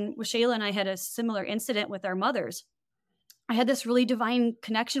 And Shayla and I had a similar incident with our mothers. I had this really divine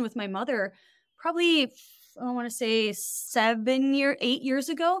connection with my mother, probably, I want to say 8 years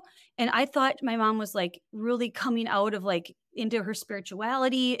ago. And I thought my mom was like really coming out of like into her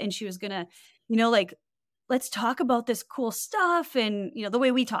spirituality. And she was going to, you know, like, let's talk about this cool stuff. And, you know, the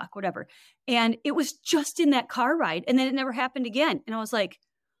way we talk, whatever. And it was just in that car ride. And then it never happened again. And I was like,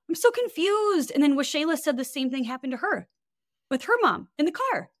 I'm so confused. And then Shayla said the same thing happened to her with her mom in the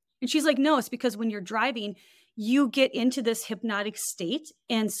car. And she's like, no, it's because when you're driving, you get into this hypnotic state.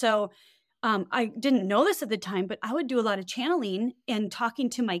 And so I didn't know this at the time, but I would do a lot of channeling and talking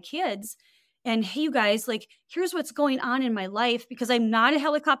to my kids. And hey, you guys, like, here's what's going on in my life, because I'm not a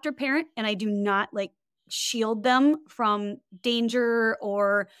helicopter parent and I do not like shield them from danger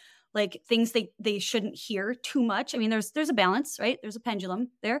or like things they shouldn't hear too much. I mean, there's a balance, right? There's a pendulum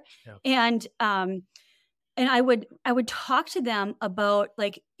there. Yeah. And and I would talk to them about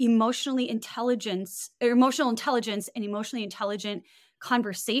like emotional intelligence and emotionally intelligent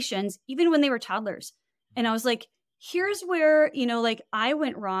conversations, even when they were toddlers. And I was like, here's where, like I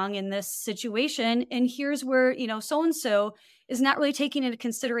went wrong in this situation. And here's where, so and so is not really taking into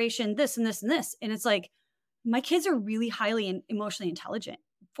consideration this and this and this. And it's like, my kids are really highly and emotionally intelligent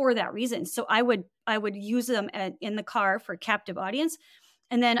for that reason. So I would use them in the car for captive audience.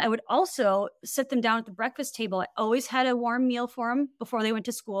 And then I would also sit them down at the breakfast table. I always had a warm meal for them before they went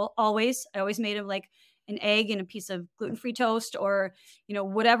to school. Always. I always made them like an egg and a piece of gluten-free toast, or,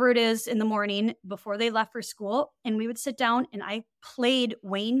 whatever it is in the morning before they left for school. And we would sit down and I played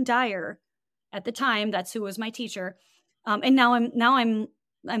Wayne Dyer at the time. That's who was my teacher. And now I'm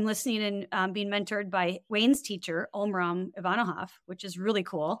listening and being mentored by Wayne's teacher, Omram Ivanohoff, which is really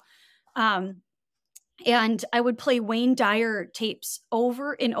cool. And I would play Wayne Dyer tapes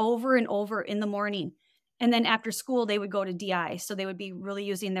over and over and over in the morning. And then after school, they would go to DI. So they would be really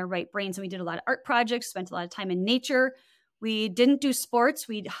using their right brains. And we did a lot of art projects, spent a lot of time in nature. We didn't do sports.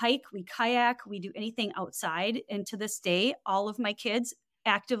 We'd hike, we kayak, we do anything outside. And to this day, all of my kids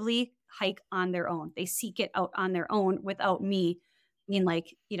actively hike on their own. They seek it out on their own without me being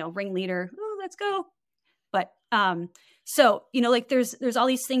like, ringleader, oh, let's go. But so, like there's all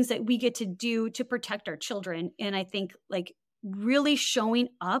these things that we get to do to protect our children. And I think like really showing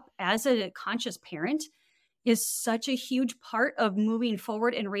up as a conscious parent is such a huge part of moving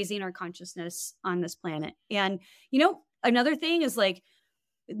forward and raising our consciousness on this planet. And, another thing is like,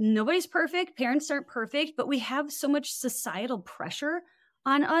 nobody's perfect. Parents aren't perfect, but we have so much societal pressure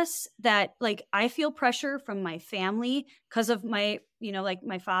on us that like I feel pressure from my family because of my, like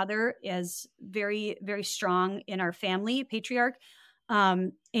my father is very, very strong in our family, patriarch.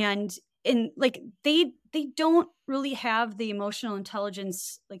 And like they don't really have the emotional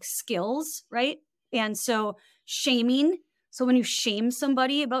intelligence like skills, right? And so shaming. So when you shame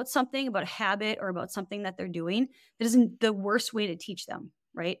somebody about something, about a habit or about something that they're doing, that isn't the worst way to teach them.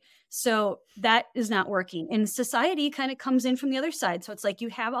 Right. So that is not working. And society kind of comes in from the other side. So it's like you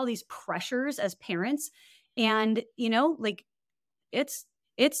have all these pressures as parents and, like it's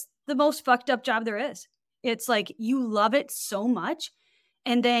the most fucked up job there is. It's like you love it so much.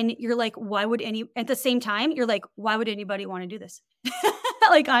 And then you're like, at the same time, you're like, why would anybody want to do this?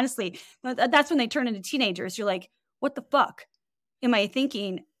 Like, honestly, that's when they turn into teenagers. You're like, what the fuck am I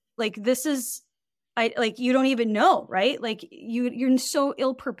thinking? Like, this is, you don't even know, right? Like you're so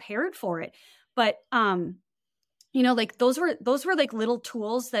ill prepared for it. But, like those were like little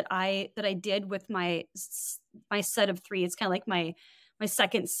tools that I did with my set of three. It's kind of like my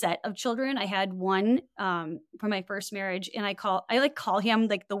second set of children. I had one, from my first marriage, and I call him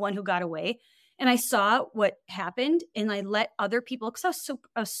like the one who got away. And I saw what happened, and I let other people, because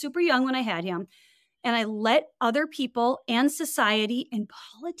I was super young when I had him, and I let other people and society and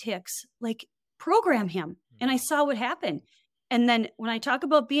politics like program him. And I saw what happened. And then when I talk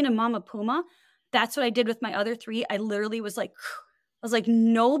about being a mama puma, that's what I did with my other three. I literally was like,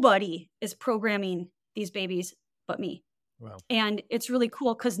 nobody is programming these babies but me. Wow. And it's really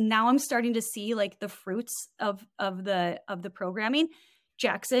cool because now I'm starting to see like the fruits of the programming.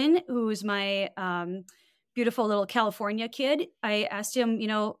 Jackson, who's my beautiful little California kid, I asked him,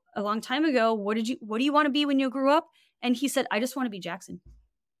 a long time ago, what do you want to be when you grew up? And he said, I just want to be Jackson.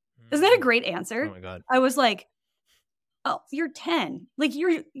 Isn't that a great answer? Oh my God. I was like, oh, you're 10. Like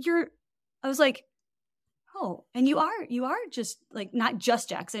I was like, oh, and you are just like, not just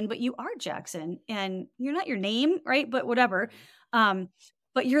Jackson, but you are Jackson, and you're not your name. Right. But whatever.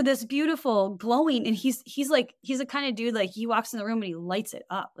 But you're this beautiful glowing, and he's a kind of dude, like he walks in the room and he lights it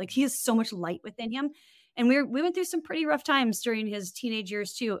up. Like he has so much light within him. And we went through some pretty rough times during his teenage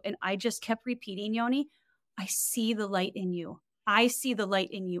years too. And I just kept repeating, Yoni, I see the light in you. I see the light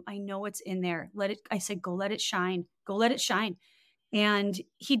in you. I know it's in there. I said, go let it shine. Go let it shine. And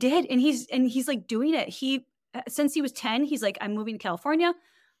he did. And he's like doing it. Since he was 10, he's like, I'm moving to California.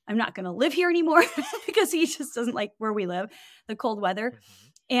 I'm not going to live here anymore because he just doesn't like where we live, the cold weather.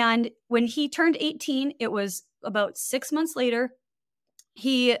 Mm-hmm. And when he turned 18, it was about 6 months later.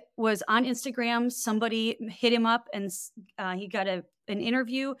 He was on Instagram. Somebody hit him up and he got an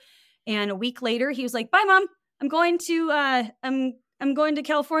interview. And a week later, he was like, bye, Mom. I'm going to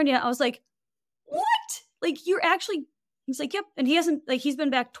California. I was like, what? Like, he's like, yep. And he's been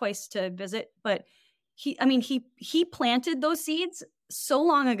back twice to visit, but he planted those seeds so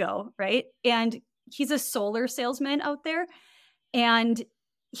long ago. Right. And he's a solar salesman out there, and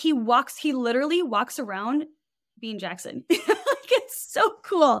he literally walks around being Jackson. Like, it's so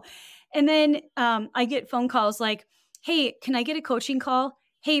cool. And then I get phone calls like, hey, can I get a coaching call?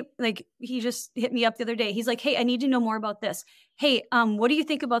 hey, like he just hit me up the other day. He's like, hey, I need to know more about this. Hey, what do you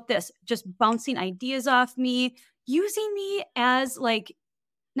think about this? Just bouncing ideas off me, using me as like,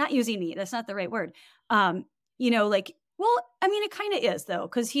 not using me. That's not the right word. Um, like, well, I mean, it kind of is though,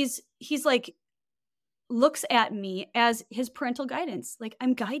 because he's like looks at me as his parental guidance. Like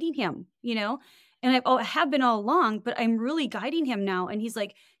I'm guiding him, and I have been all along, but I'm really guiding him now. And he's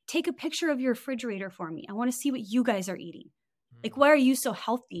like, take a picture of your refrigerator for me. I want to see what you guys are eating. Like, why are you so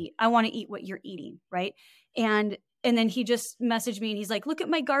healthy? I want to eat what you're eating. Right. And then he just messaged me and he's like, look at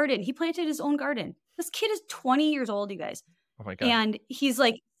my garden. He planted his own garden. This kid is 20 years old, you guys. Oh my God. And he's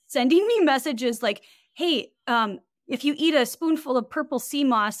like sending me messages like, hey, if you eat a spoonful of purple sea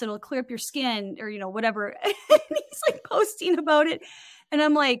moss, it'll clear up your skin or, whatever. And he's like posting about it. And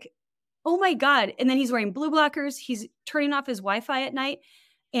I'm like, oh my God. And then he's wearing blue blockers. He's turning off his Wi-Fi at night.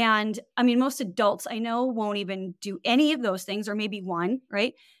 And I mean, most adults I know won't even do any of those things, or maybe one,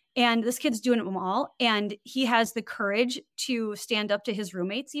 right? And this kid's doing them all. And he has the courage to stand up to his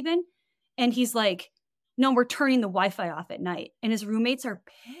roommates even. And he's like, no, we're turning the Wi-Fi off at night. And his roommates are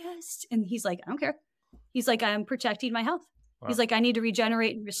pissed. And he's like, I don't care. He's like, I'm protecting my health. Wow. He's like, I need to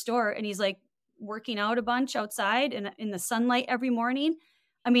regenerate and restore. And he's like working out a bunch outside and in the sunlight every morning.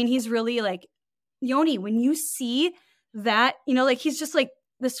 I mean, he's really like, Yoni, when you see that, like he's just like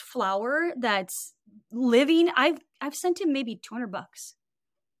this flower that's living. I've sent him maybe $200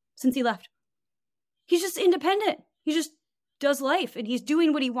 since he left. He's just independent. He just does life and he's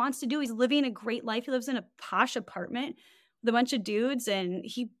doing what he wants to do. He's living a great life. He lives in a posh apartment with a bunch of dudes. And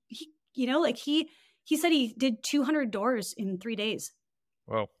he said he did 200 doors in 3 days.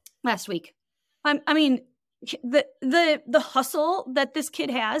 Wow. Last week. I mean, the hustle that this kid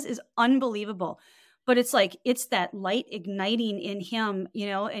has is unbelievable, but it's like, it's that light igniting in him,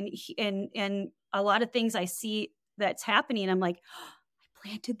 and a lot of things I see that's happening. I'm like, oh, I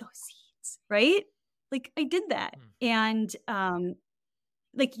planted those seeds, right? Like I did that. And,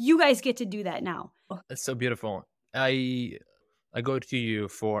 like you guys get to do that now. That's so beautiful. I go to you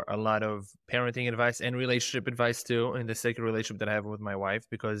for a lot of parenting advice and relationship advice too, in the sacred relationship that I have with my wife,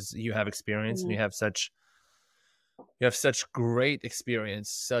 because you have experience and you have such great experience,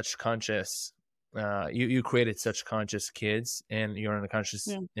 such conscious. You created such conscious kids, and you're in a conscious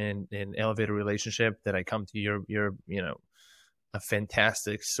and elevated relationship that I come to. You're a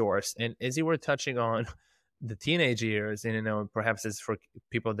fantastic source. And as you were touching on the teenage years, and perhaps it's for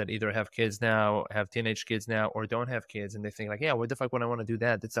people that either have kids now, have teenage kids now, or don't have kids, and they think like, yeah, what the fuck would I want to do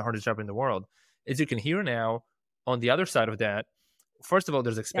that? That's the hardest job in the world. As you can hear now, on the other side of that, first of all,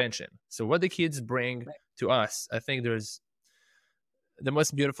 there's expansion. Yeah. So what the kids bring to us, I think there's the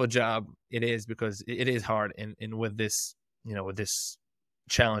most beautiful job it is, because it is hard, and with this, with this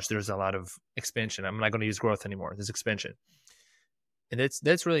challenge, there's a lot of expansion. I'm not going to use growth anymore. There's expansion. And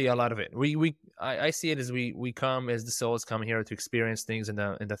that's really a lot of it. I see it as we come, as the souls come here to experience things in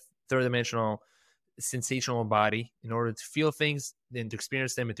the third dimensional sensational body, in order to feel things, then to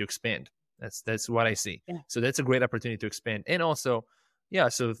experience them and to expand. That's what I see. Yeah. So that's a great opportunity to expand. And also, yeah,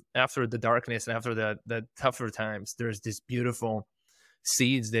 so after the darkness and after the tougher times, there's this beautiful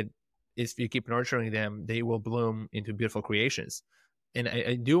seeds that if you keep nurturing them, they will bloom into beautiful creations. And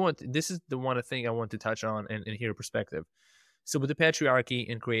I do want, this is the one thing I want to touch on and hear your perspective. So with the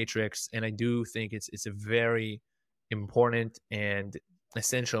patriarchy and creatrix, and I do think it's a very important and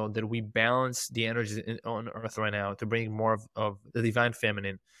essential that we balance the energies on Earth right now to bring more of the divine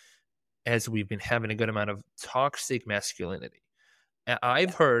feminine, as we've been having a good amount of toxic masculinity.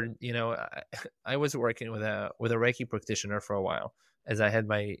 I've heard, I was working with a Reiki practitioner for a while, as I had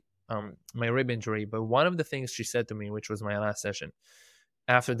my rib injury. But one of the things she said to me, which was my last session,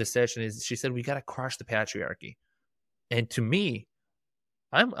 after the session, is she said, we got to crush the patriarchy. And to me,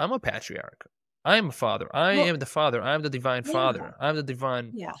 I'm a patriarch. I'm a father. I am the father. I'm the divine father. I'm the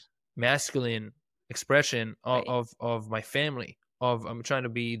divine masculine expression of my family. I'm trying to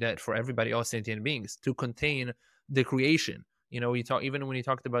be that for everybody, all sentient beings, to contain the creation. Even when you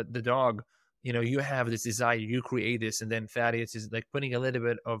talked about the dog, you have this desire, you create this, and then Thaddeus is like putting a little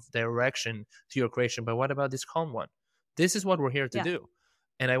bit of direction to your creation. But what about this calm one? This is what we're here to do.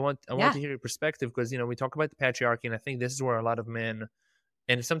 And I want to hear your perspective, because, we talk about the patriarchy, and I think this is where a lot of men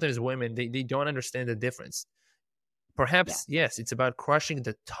and sometimes women, they don't understand the difference. Perhaps, yes, it's about crushing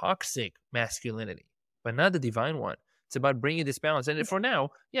the toxic masculinity, but not the divine one. It's about bringing this balance. And for now,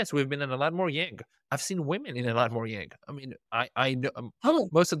 yes, we've been in a lot more yang. I've seen women in a lot more yang. I mean, I know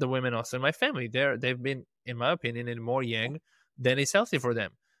most of the women also in my family, they've been, in my opinion, in more yang than is healthy for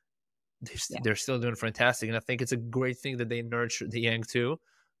them. They're still doing fantastic. And I think it's a great thing that they nurture the yang too.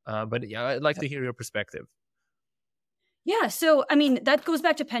 But yeah, I'd like to hear your perspective. Yeah. So, I mean, that goes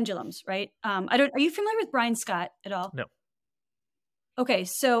back to pendulums, right? Are you familiar with Brian Scott at all? No. Okay.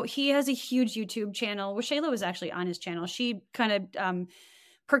 So he has a huge YouTube channel. Well, Shayla was actually on his channel. She kind of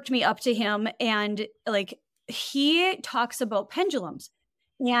perked me up to him, and like he talks about pendulums.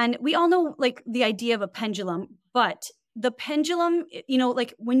 And we all know like the idea of a pendulum, but the pendulum,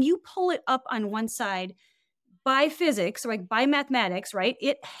 like when you pull it up on one side by physics, or like by mathematics, right?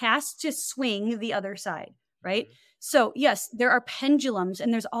 It has to swing the other side, right? Mhm. So, yes, there are pendulums,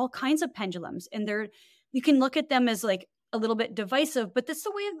 and there's all kinds of pendulums, and you can look at them as like a little bit divisive, but that's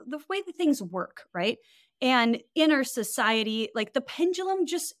the way that things work, right? And in our society, like the pendulum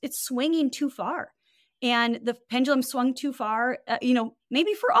just it's swinging too far. And the pendulum swung too far,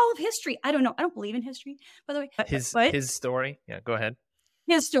 maybe for all of history. I don't know. I don't believe in history, by the way. But His story. Yeah, go ahead.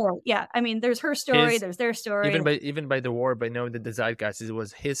 his story, yeah. I mean, there's her story, His there's their story. even by the war, by knowing that the zeitgeist, it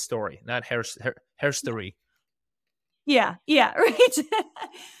was his story, not her story. Yeah, yeah, right.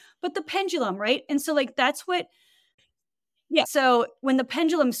 But the pendulum, right? And so like that's what yeah, so when the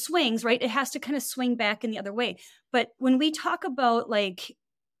pendulum swings, right, it has to kind of swing back in the other way. But when we talk about like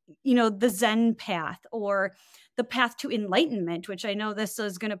the Zen path or the path to enlightenment, which I know this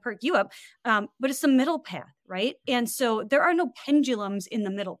is going to perk you up, but it's the middle path, right? And so there are no pendulums in the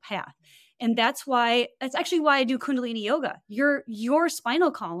middle path. And that's actually why I do Kundalini yoga. Your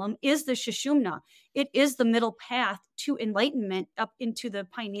spinal column is the Sushumna. It is the middle path to enlightenment up into the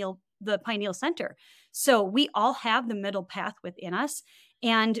pineal center. So we all have the middle path within us.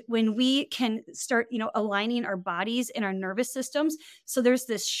 And when we can start, aligning our bodies and our nervous systems, so there's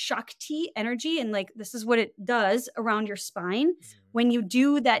this Shakti energy, and like this is what it does around your spine. When you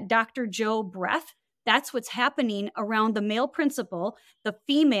do that Dr. Joe breath, that's what's happening around the male principle. The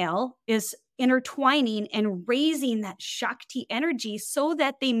female is intertwining and raising that Shakti energy so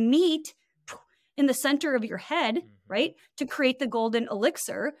that they meet in the center of your head, right? To create the golden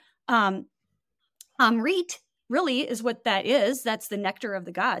elixir. Amrit really is what that is. That's the nectar of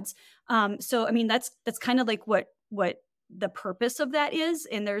the gods. So I mean, that's kind of like what the purpose of that is.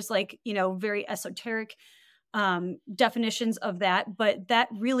 And there's like, very esoteric definitions of that, but that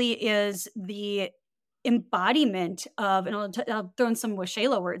really is the embodiment of, and I'll throw in some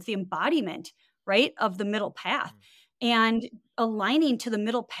Washela words, the embodiment, right, of the middle path, and aligning to the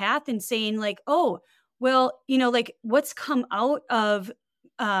middle path and saying like, oh, well, like what's come out of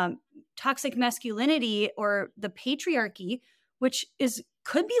toxic masculinity or the patriarchy, which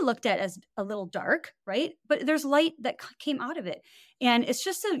could be looked at as a little dark, right? But there's light that came out of it. And it's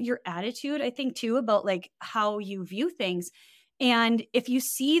just your attitude, I think, too, about like how you view things. And if you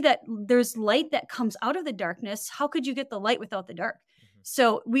see that there's light that comes out of the darkness, how could you get the light without the dark?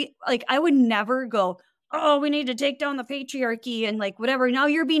 So I would never go, oh, we need to take down the patriarchy and like whatever. Now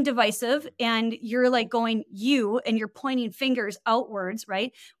you're being divisive and you're like going and you're pointing fingers outwards,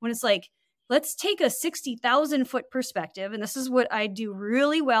 right? When it's like, let's take a 60,000 foot perspective. And this is what I do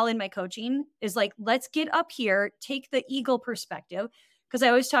really well in my coaching is like, let's get up here, take the eagle perspective. Because I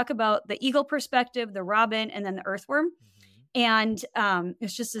always talk about the eagle perspective, the robin, and then the earthworm. And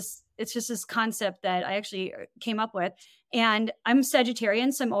it's just this concept that I actually came up with. And I'm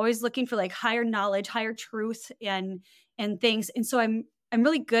Sagittarian, so I'm always looking for like higher knowledge, higher truth, and things. And so I'm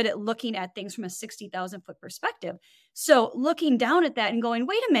really good at looking at things from a 60,000 foot perspective. So looking down at that and going,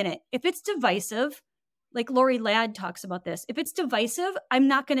 wait a minute, if it's divisive, like Lori Ladd talks about this, if it's divisive, I'm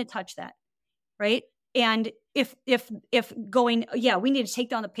not going to touch that, right? And if going, yeah, we need to take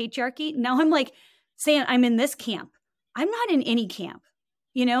down the patriarchy. Now I'm like saying I'm in this camp. I'm not in any camp,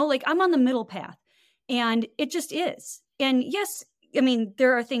 like I'm on the middle path, and it just is. And yes, I mean,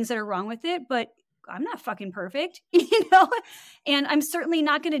 there are things that are wrong with it, but I'm not fucking perfect, and I'm certainly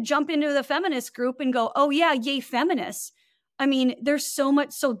not going to jump into the feminist group and go, oh yeah, yay feminists. I mean, there's so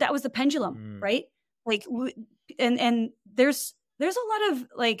much. So that was the pendulum, right? Like, and there's a lot of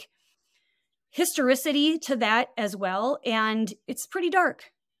like historicity to that as well. And it's pretty dark.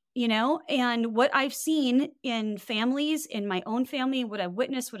 And what I've seen in families, in my own family, what I've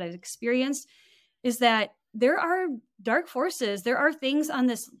witnessed, what I've experienced is that there are dark forces. There are things on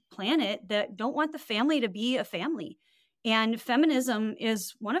this planet that don't want the family to be a family. And feminism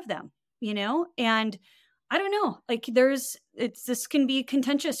is one of them, and I don't know, like this can be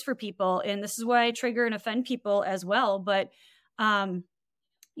contentious for people. And this is why I trigger and offend people as well. But,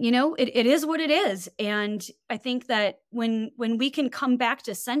 it is what it is. And I think that when we can come back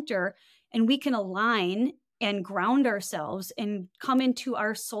to center and we can align and ground ourselves and come into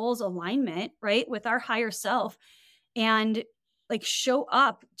our soul's alignment, right, with our higher self, and like show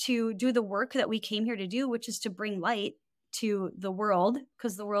up to do the work that we came here to do, which is to bring light to the world,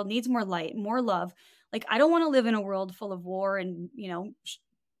 because the world needs more light, more love, Like, I don't want to live in a world full of war and,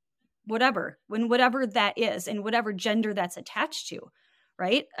 whatever that is and whatever gender that's attached to.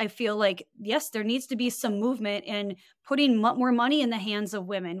 Right. I feel like, yes, there needs to be some movement, and putting more money in the hands of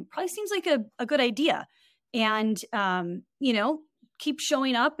women probably seems like a good idea. And, keep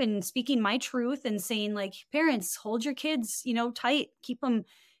showing up and speaking my truth and saying, like, parents, hold your kids, tight, keep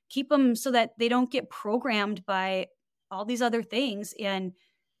them so that they don't get programmed by all these other things. And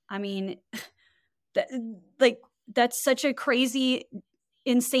I mean, that, like, that's such a crazy,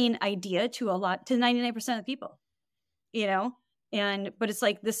 insane idea to 99% of people, you know? But it's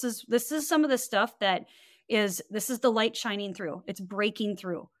like, this is some of the stuff this is the light shining through. It's breaking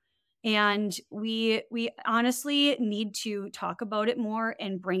through. And we honestly need to talk about it more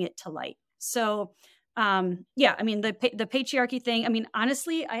and bring it to light. So, yeah, I mean, the patriarchy thing, I mean,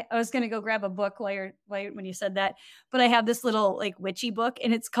 honestly, I was going to go grab a book when you said that, but I have this little like witchy book,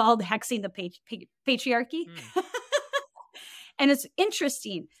 and it's called Hexing the Patriarchy. And it's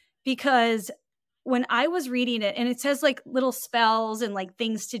interesting because when I was reading it, and it says like little spells and like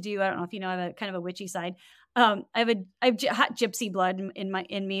things to do. I don't know if you know, I have a kind of a witchy side. I have hot gypsy blood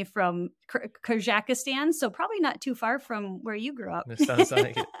in me from Kazakhstan, so probably not too far from where you grew up. That sounds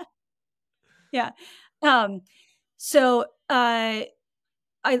like it. Yeah. So when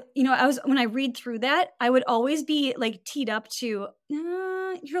I read through that, I would always be like teed up to,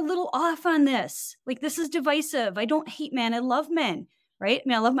 you're a little off on this. Like, this is divisive. I don't hate men. I love men. Right. I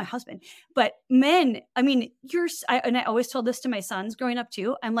mean, I love my husband, but men, I mean, and I always told this to my sons growing up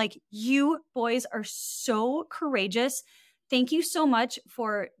too. I'm like, you boys are so courageous. Thank you so much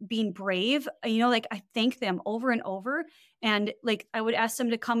for being brave. Like, I thank them over and over. And like, I would ask them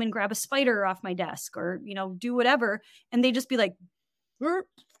to come and grab a spider off my desk or, do whatever. And they'd just be like,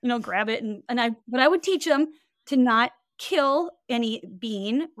 grab it. But I would teach them to not kill any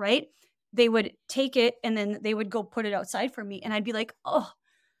being, right? They would take it and then they would go put it outside for me. And I'd be like,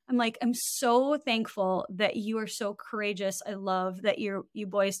 I'm so thankful that you are so courageous. I love that you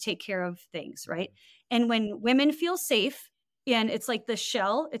boys take care of things, right? And when women feel safe, and it's like the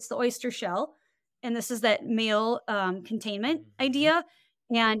shell, it's the oyster shell. And this is that male containment idea.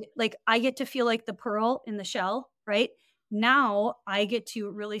 And like, I get to feel like the pearl in the shell, right? Now I get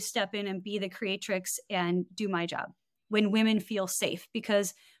to really step in and be the creatrix and do my job when women feel safe,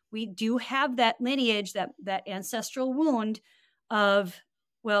 because we do have that lineage, that ancestral wound of,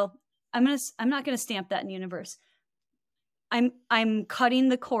 well, I'm not going to stamp that in the universe. I'm cutting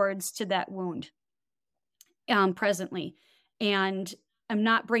the cords to that wound presently, and I'm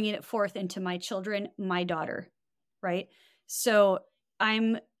not bringing it forth into my children, my daughter, right? So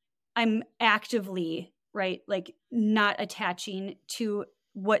I'm actively, right, like, not attaching to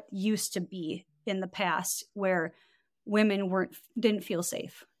what used to be in the past where women didn't feel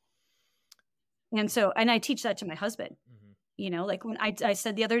safe. And I teach that to my husband, like when I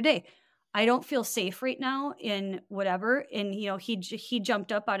said the other day, I don't feel safe right now in whatever. And, he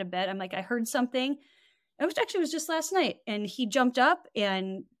jumped up out of bed. I'm like, I heard something. It was just last night. And he jumped up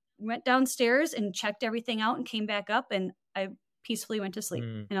and went downstairs and checked everything out and came back up. And I peacefully went to sleep.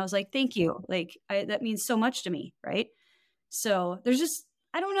 And I was like, thank you. Like, that means so much to me. Right. So there's just,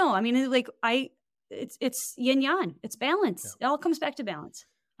 I don't know. I mean, like it's yin yang, it's balance. Yeah. It all comes back to balance,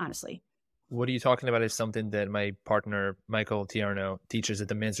 honestly. What are you talking about is something that my partner, Michael Tierno, teaches at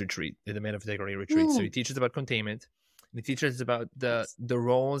the men's retreat, at the Men of Integrity retreat. So he teaches about containment. And he teaches about the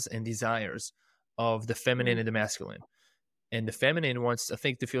roles and desires of the feminine and the masculine. And the feminine wants, I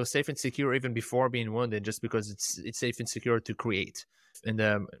think, to feel safe and secure even before being wounded, just because it's safe and secure to create. And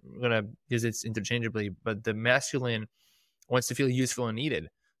I'm going to use it interchangeably, but the masculine wants to feel useful and needed.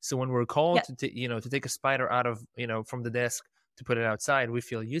 So when we're called to take a spider out of, from the desk to put it outside, we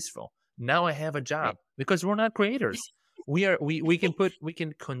feel useful. Now I have a job, because we're not creators. We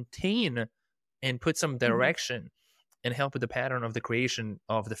can contain and put some direction and help with the pattern of the creation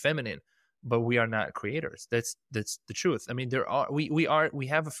of the feminine, but we are not creators. That's the truth. I mean, we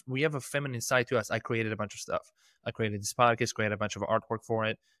have a feminine side to us. I created a bunch of stuff. I created this podcast, created a bunch of artwork for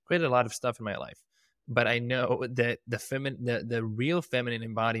it, created a lot of stuff in my life. But I know that the real feminine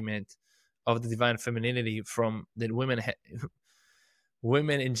embodiment of the divine femininity from that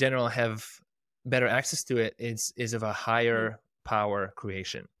women in general have better access to it is of a higher power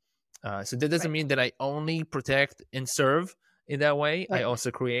creation. So that doesn't mean that I only protect and serve in that way. I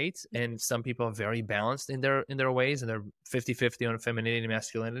also create, and some people are very balanced in their ways, and they're 50-50 on femininity and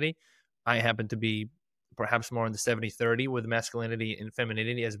masculinity. I happen to be perhaps more in the 70-30 with masculinity and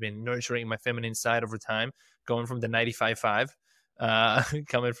femininity, has been nurturing my feminine side over time, going from the 95-5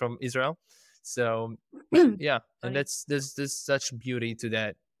 coming from Israel. So yeah, and there's such beauty to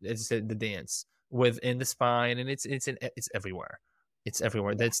that. As I said, the dance within the spine, and it's everywhere. It's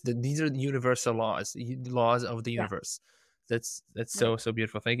everywhere. These are the universal laws of the Yeah. universe. That's so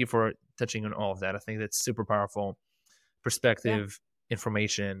beautiful. Thank you for touching on all of that. I think that's super powerful perspective,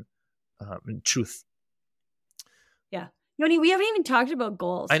 information, and truth. Yeah. Yoni, we haven't even talked about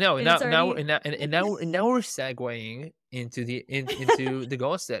goals. I know. And Now, it's already... now we're segueing into into the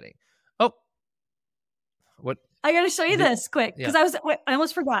goal setting. Oh, what? I got to show you this quick because I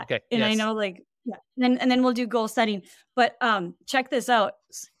almost forgot. Okay. And I know, like, and then we'll do goal setting. But check this out.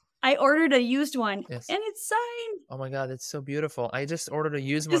 I ordered a used one, and it's signed. Oh my God, that's so beautiful! I just ordered a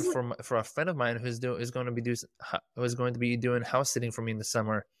used one for a friend of mine who's going to be doing house sitting for me in the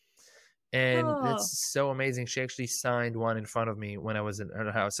summer, and it's so amazing. She actually signed one in front of me when I was in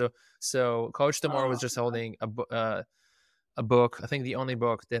her house. So Coach tomorrow was just holding a book. I think the only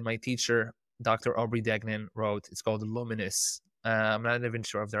book that my teacher, Dr. Aubrey Degnan, wrote. It's called Luminous. I'm not even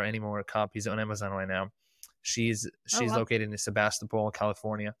sure if there are any more copies on Amazon right now. She's located in Sebastopol,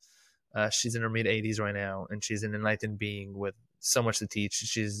 California. She's in her mid-80s right now, and she's an enlightened being with so much to teach.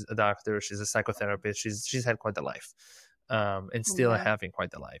 She's a doctor. She's a psychotherapist. She's had quite the life, and still having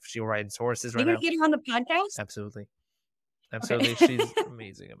quite the life. She rides horses right now. You gonna get her on the podcast? Absolutely. Okay. She's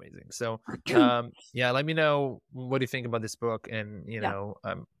amazing. So, let me know what do you think about this book, and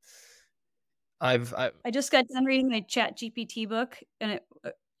I just got done reading the Chat GPT book, and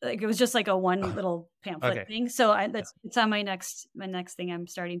it was just like a one little pamphlet thing. So it's on my next thing I'm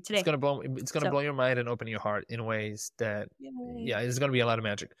starting today. It's gonna blow your mind and open your heart in ways that it's gonna be a lot of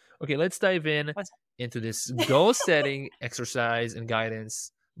magic. Okay, let's dive into this goal setting exercise and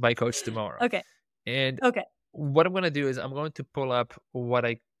guidance by Coach tomorrow. Okay. And what I'm gonna do is I'm going to pull up what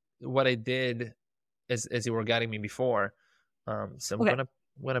I did as you were guiding me before. So I'm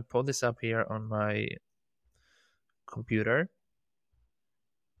gonna pull this up here on my computer.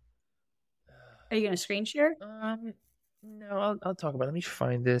 Are you going to screen share? No, I'll talk about it. Let me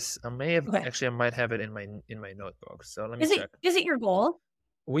find this. I might have it in my notebook. So let me check. Is it your goal?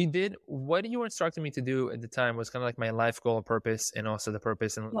 We did what you were instructing me to do at the time was kind of like my life goal, purpose, and also the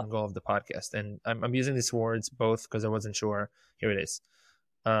purpose and goal of the podcast. And I'm using these words both because I wasn't sure. Here it is.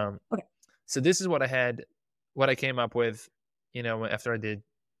 So this is what I came up with, after I did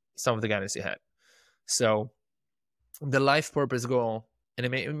some of the guidance you had. So the life purpose goal, and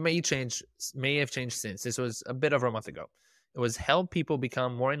it may have changed since. This was a bit over a month ago. It was help people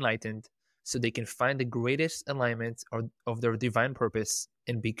become more enlightened so they can find the greatest alignment of their divine purpose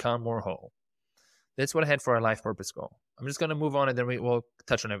and become more whole. That's what I had for our life purpose goal. I'm just going to move on, and then we'll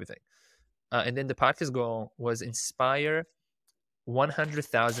touch on everything. And then the podcast goal was inspire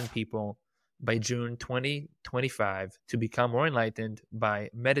 100,000 people by June 2025 to become more enlightened by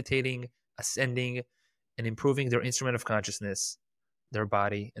meditating, ascending, and improving their instrument of consciousness, their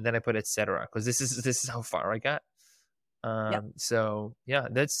body. And then I put etc. because this is how far I got. So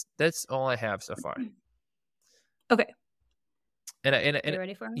that's all I have so far. Okay. And are you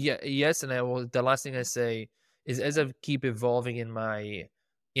ready for me? Yes. And the last thing I say is, as I keep evolving in my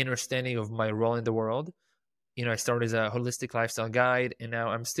understanding of my role in the world, I started as a holistic lifestyle guide, and now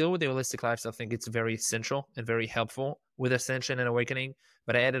I'm still with the holistic lifestyle. I think it's very essential and very helpful with ascension and awakening,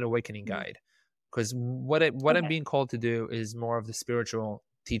 but I added awakening guide because what I'm being called to do is more of the spiritual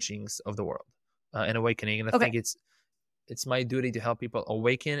teachings of the world and awakening. And I think it's my duty to help people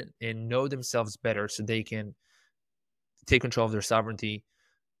awaken and know themselves better so they can take control of their sovereignty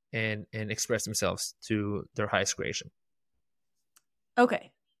and express themselves to their highest creation.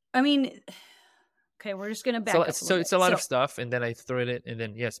 Okay. I mean, okay, we're just going to back up. So it's a lot of stuff, and then I throw it, and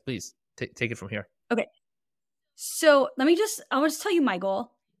then, yes, please take it from here. Okay. So I want to tell you my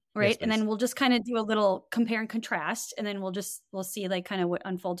goal, right? Yes, and then we'll just kind of do a little compare and contrast, and then we'll see like kind of what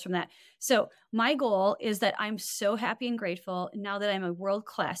unfolds from that. So my goal is that I'm so happy and grateful now that I'm a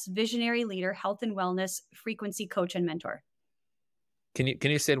world-class visionary leader, health and wellness frequency coach and mentor. Can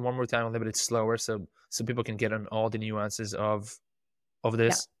you say it one more time a little bit slower so people can get on all the nuances of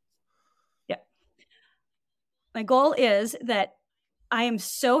this? Yeah. My goal is that I am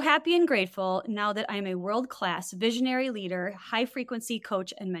so happy and grateful now that I'm a world-class visionary leader, high-frequency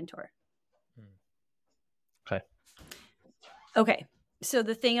coach and mentor. Okay. So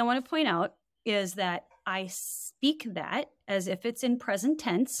the thing I want to point out is that I speak that as if it's in present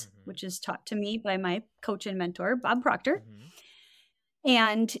tense, which is taught to me by my coach and mentor, Bob Proctor.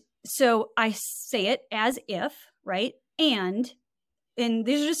 And so I say it as if, right? And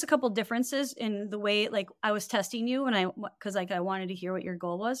these are just a couple differences in the way, like, I was testing you because I wanted to hear what your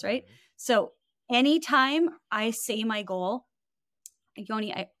goal was, right? So anytime I say my goal,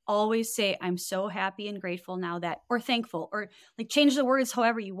 Yoni, I always say I'm so happy and grateful now that, or thankful, or like change the words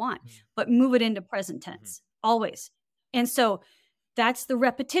however you want, but move it into present tense always. And so that's the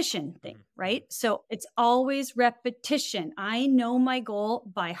repetition thing, right? So it's always repetition. I know my goal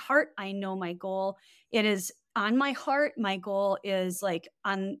by heart. I know my goal. It is on my heart. My goal is like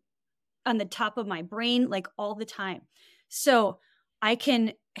on the top of my brain, like all the time. So I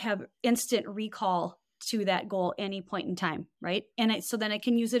can have instant recall to that goal any point in time, right? And so then I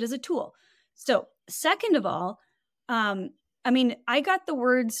can use it as a tool. So second of all, I mean, I got the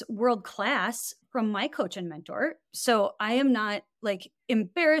words world class from my coach and mentor. So I am not like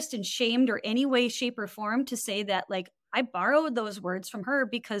embarrassed and shamed or any way, shape, or form to say that like I borrowed those words from her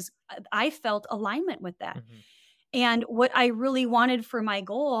because I felt alignment with that. And what I really wanted for my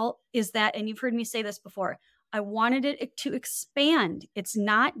goal is that, and you've heard me say this before, I wanted it to expand. It's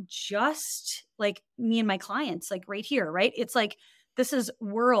not just like me and my clients, like right here, right? It's like, this is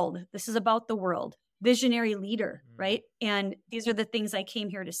world. This is about the world. Visionary leader, right? And these are the things I came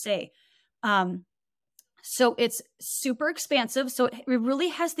here to say. So it's super expansive. So it really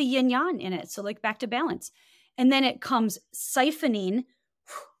has the yin yang in it. So like back to balance. And then it comes siphoning,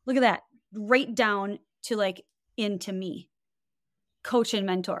 look at that, right down to like into me, coach and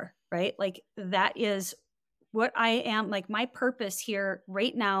mentor, right? Like that is what I am, like my purpose here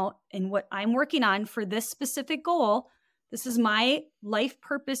right now and what I'm working on for this specific goal. This is my life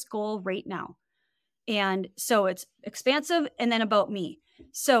purpose goal right now. And so it's expansive and then about me.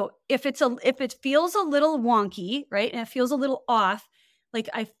 So if it feels a little wonky, right? And it feels a little off, like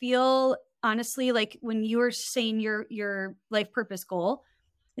I feel honestly, like when you were saying your life purpose goal,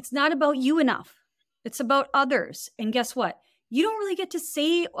 it's not about you enough. It's about others. And guess what? You don't really get to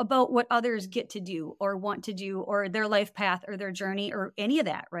say about what others get to do or want to do or their life path or their journey or any of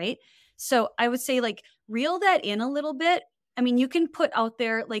that, right? So I would say like reel that in a little bit. I mean, you can put out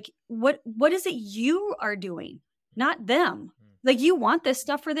there like what is it you are doing, not them. Like you want this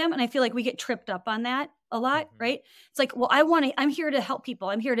stuff for them. And I feel like we get tripped up on that a lot, right? It's like, well, I'm here to help people.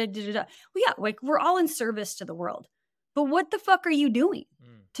 I'm here to do. Well, yeah, like we're all in service to the world. But what the fuck are you doing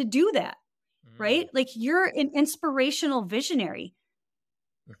to do that? Right? Like you're an inspirational visionary.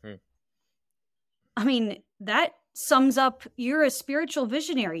 I mean, that sums up, you're a spiritual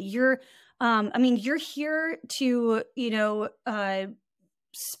visionary. You're here to,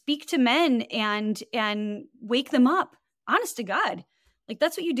 speak to men and wake them up. Honest to God. Like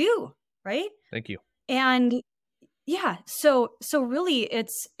that's what you do. Right. Thank you. And yeah, so really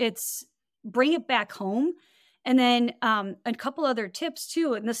it's bring it back home. And then a couple other tips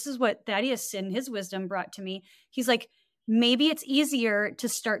too. And this is what Thaddeus in his wisdom brought to me. He's like, maybe it's easier to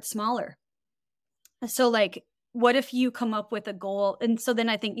start smaller. So like, what if you come up with a goal? And so then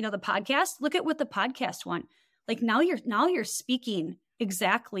I think, the podcast, look at what the podcast want. Like now you're speaking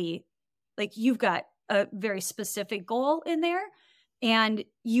exactly like you've got a very specific goal in there. And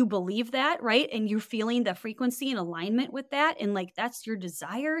you believe that, right? And you're feeling the frequency and alignment with that. And like, that's your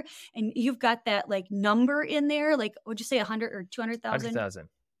desire. And you've got that like number in there. Like, would you say 100 or 200,000? 100,000.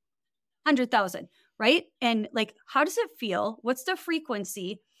 100,000, right? And like, how does it feel? What's the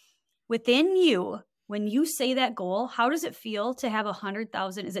frequency within you when you say that goal? How does it feel to have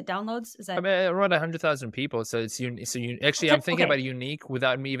 100,000? Is it downloads? Is that? I mean, around 100,000 people. So it's unique. So actually, I'm thinking about unique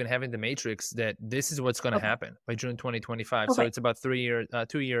without me even having the matrix that this is what's going to happen by June 2025. So it's about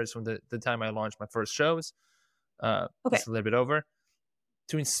 2 years from the time I launched my first shows. Just a little bit over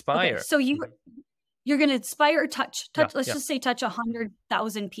to inspire. So you're going to inspire, touch. Let's just say touch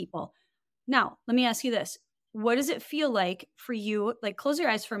 100,000 people. Now, let me ask you this. What does it feel like for you? Like close your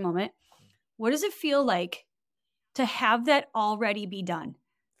eyes for a moment. What does it feel like to have that already be done?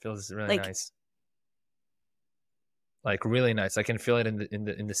 Feels really nice. Like really nice. I can feel it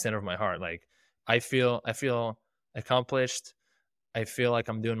in the center of my heart. Like I feel accomplished. I feel like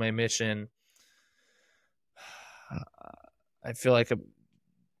I'm doing my mission. I feel like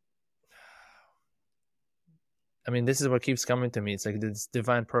this is what keeps coming to me. It's like this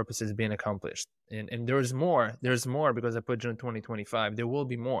divine purpose is being accomplished. And there's more because I put June 2025. There will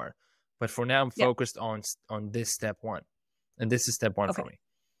be more. But for now, I'm focused on this step one. And this is step one for me.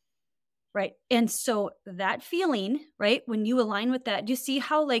 Right. And so that feeling, right, when you align with that, do you see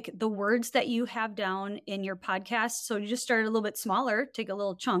how like the words that you have down in your podcast? So you just started a little bit smaller, take a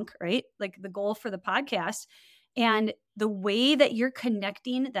little chunk, right? Like the goal for the podcast. And the way that you're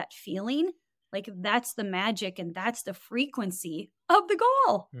connecting that feeling, like that's the magic and that's the frequency of the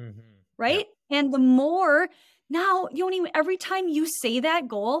goal, right? Yeah. And the more... Now, Yoni, every time you say that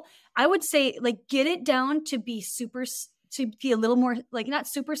goal, I would say like get it down to be a little more like not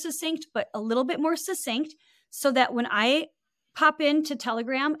super succinct, but a little bit more succinct so that when I pop into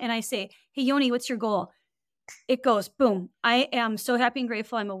Telegram and I say, hey, Yoni, what's your goal? It goes, boom. I am so happy and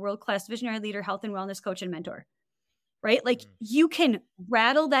grateful. I'm a world-class visionary leader, health and wellness coach and mentor. Right? Like you can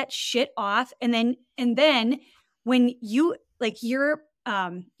rattle that shit off. And then when you like, you're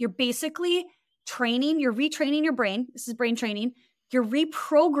basically training, you're retraining your brain. This is brain training. You're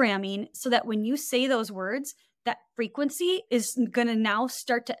reprogramming so that when you say those words, that frequency is going to now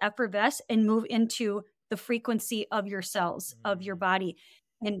start to effervesce and move into the frequency of your cells, of your body.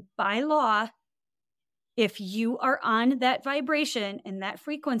 And by law, if you are on that vibration and that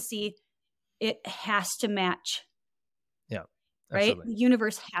frequency, it has to match. Yeah. Right? Absolutely. The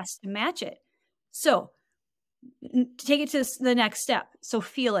universe has to match it. So take it to the next step. So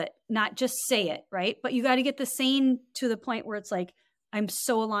feel it, not just say it, right? But you got to get the saying to the point where it's like, I'm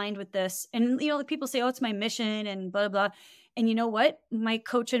so aligned with this. And, people say, oh, it's my mission and blah, blah, blah. And you know what? My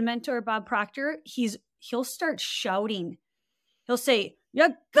coach and mentor, Bob Proctor, he'll start shouting. He'll say, you got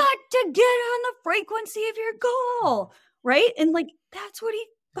to get on the frequency of your goal, right? And like, that's what he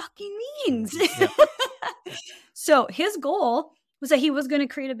fucking means. Yeah. So his goal was that he was going to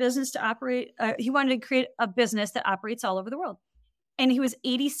create a business to operate. He wanted to create a business that operates all over the world. And he was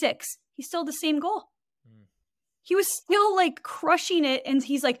 86. He still had the same goal. He was still like crushing it. And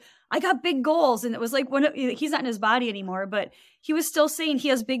he's like, I got big goals. And it was like, he's not in his body anymore, but he was still saying he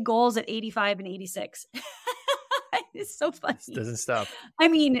has big goals at 85 and 86. It's so funny. It doesn't stop.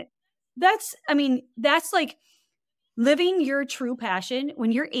 That's like living your true passion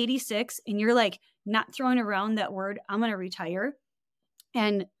when you're 86 and you're like not throwing around that word, I'm going to retire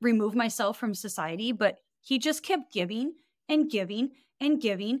and remove myself from society. But he just kept giving and giving and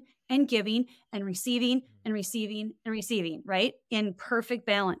giving and giving and receiving and receiving and receiving, right? In perfect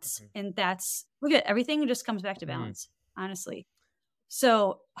balance. And look at everything just comes back to balance, honestly.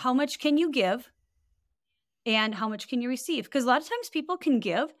 So how much can you give and how much can you receive? Because a lot of times people can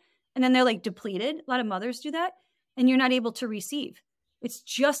give and then they're like depleted. A lot of mothers do that and you're not able to receive. It's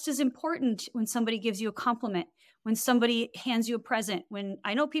just as important when somebody gives you a compliment, when somebody hands you a present. When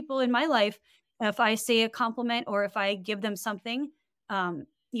I know people in my life, if I say a compliment or if I give them something,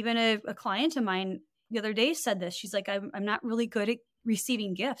 even a client of mine the other day said this. She's like, I'm not really good at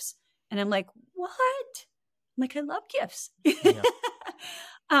receiving gifts. And I'm like, what? I'm like, I love gifts. Yeah.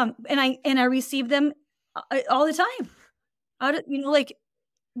 And I receive them all the time.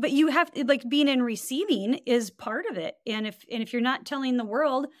 But you have to, like, being in receiving is part of it. And if you're not telling the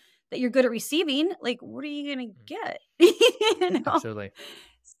world that you're good at receiving, like, what are you going to get? Absolutely.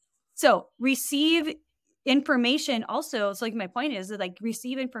 So receive information also. So like my point is that like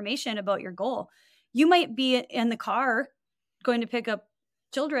receive information about your goal. You might be in the car going to pick up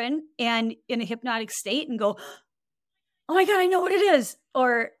children and in a hypnotic state and go, oh my God, I know what it is.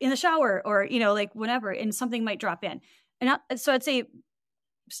 Or in the shower or, like whenever, and something might drop in. And so I'd say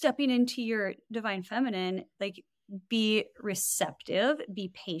stepping into your divine feminine, like be receptive,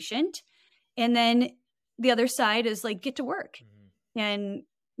 be patient. And then the other side is like, get to work and,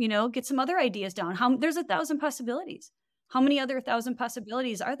 get some other ideas down. There's 1,000 possibilities. How many other 1,000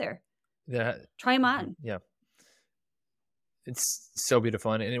 possibilities are there? Yeah. Try them on. Yeah. It's so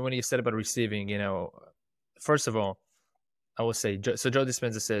beautiful. And when you said about receiving, first of all, I will say, so Joe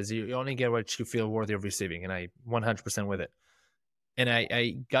Dispenza says, you only get what you feel worthy of receiving. And I 100% with it. And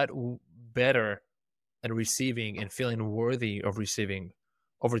I got better at receiving and feeling worthy of receiving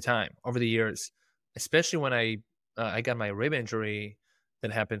over time, over the years, especially when I got my rib injury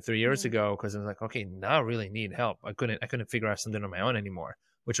that happened 3 years ago, because I was like, okay, now I really need help. I couldn't figure out something on my own anymore,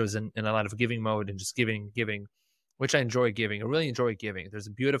 which was in a lot of giving mode and just giving, which I enjoy giving. I really enjoy giving. There's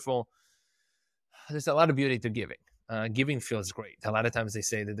a lot of beauty to giving. Giving feels great. A lot of times they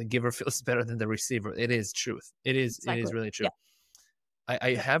say that the giver feels better than the receiver. It is truth. It is really true. Yeah.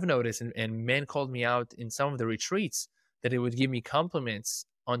 I have noticed, and men called me out in some of the retreats, that they would give me compliments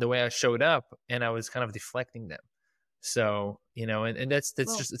on the way I showed up, and I was kind of deflecting them. So, and that's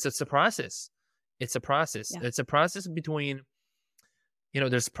just, it's a process. It's a process. Yeah. It's a process between,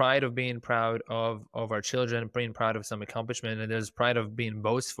 there's pride of being proud of our children, being proud of some accomplishment, and there's pride of being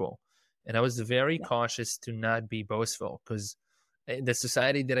boastful. And I was very cautious to not be boastful, because the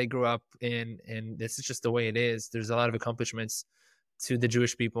society that I grew up in, and this is just the way it is, there's a lot of accomplishments to the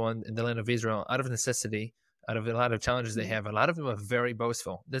Jewish people in the land of Israel out of necessity, out of a lot of challenges they have. A lot of them are very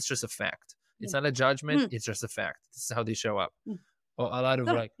boastful. That's just a fact. It's not a judgment. It's just a fact. This is how they show up. Or a lot of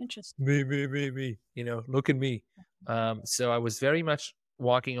me, look at me. So I was very much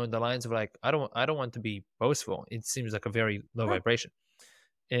walking on the lines of like, I don't want to be boastful. It seems like a very low vibration.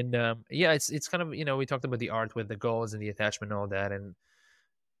 And it's kind of, we talked about the art with the goals and the attachment and all that. And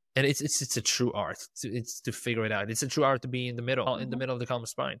And it's a true art. It's to figure it out. It's a true art to be in the middle, of the calm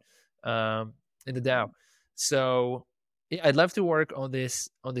spine, in the Tao. So yeah, I'd love to work on this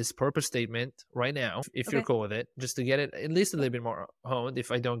purpose statement right now, if you're Okay. cool with it, just to get it at least a little bit more honed.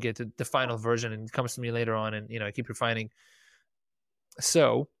 If I don't get to the final version and it comes to me later on, and I keep refining.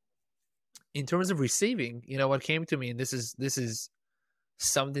 So in terms of receiving, what came to me, and this is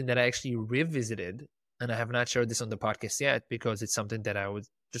something that I actually revisited, and I have not shared this on the podcast yet because it's something that I would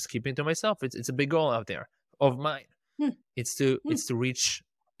just keep into myself. It's a big goal out there of mine. Hmm. It's to reach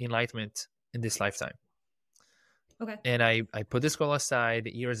enlightenment in this lifetime. Okay. And I put this goal aside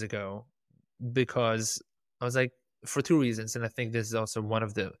years ago because I was like, for two reasons, and I think this is also one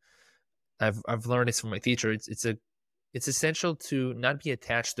of the I've learned this from my teacher. It's essential to not be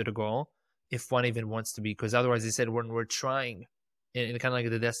attached to the goal if one even wants to be, because otherwise, he said, when we're trying, and kind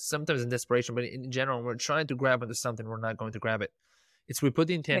of like sometimes in desperation, but in general, when we're trying to grab onto something, we're not going to grab it. It's we put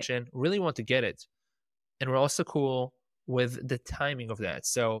the intention, really want to get it, and we're also cool with the timing of that.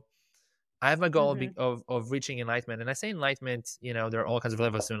 So I have my goal of reaching enlightenment, and I say enlightenment. There are all kinds of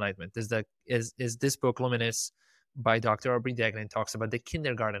levels to enlightenment. Is this book Luminous by Dr. Aubrey Degnan talks about the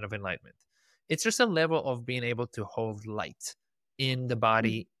kindergarten of enlightenment. It's just a level of being able to hold light in the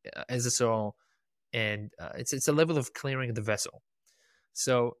body as a soul, and it's a level of clearing the vessel.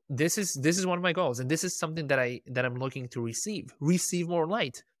 So this is one of my goals, and this is something that I'm looking to receive more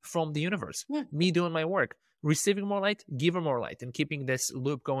light from the universe. Me doing my work, receiving more light, giving more light, and keeping this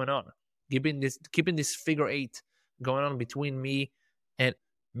loop going on, keeping this figure eight going on between me and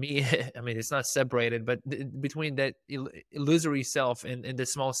me. I mean, it's not separated, but between that illusory self and the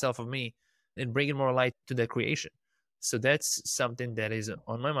small self of me, and bringing more light to the creation. So that's something that is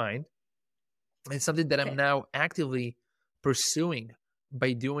on my mind. It's something that I'm now actively pursuing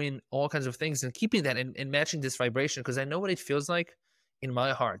by doing all kinds of things and keeping that and matching this vibration, because I know what it feels like in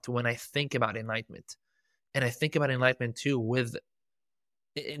my heart when I think about enlightenment. And I think about enlightenment too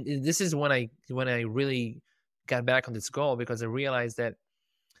and this is when I really got back on this goal, because I realized that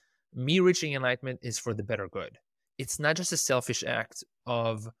me reaching enlightenment is for the better good. It's not just a selfish act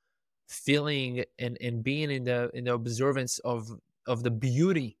of feeling and being in the observance of the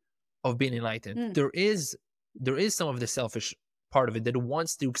beauty of being enlightened. There is some of the selfish part of it that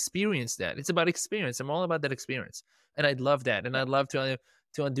wants to experience that. It's about experience. I'm all about that experience, and I'd love that, and I'd love to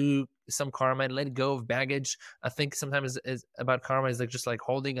undo some karma and let go of baggage. I think sometimes is about karma is like just like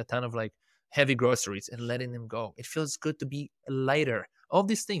holding a ton of like heavy groceries and letting them go. It feels good to be lighter. All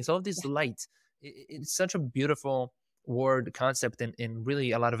these things, all this light. It's such a beautiful word concept, and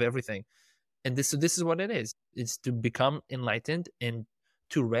really a lot of everything. And this is what it is. It's to become enlightened and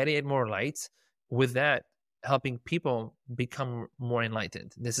to radiate more light, with that helping people become more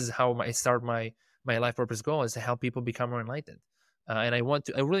enlightened. This is how I start my life purpose goal, is to help people become more enlightened. And I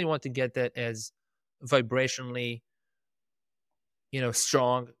really want to get that as vibrationally,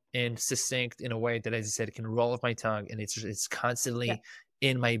 strong and succinct in a way that, as I said, can roll off my tongue, and it's constantly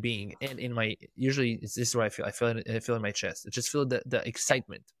in my being, and in my, usually this is what I feel it in my chest. I just feel the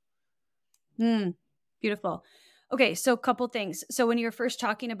excitement. Beautiful. Okay, so a couple things. So when you're first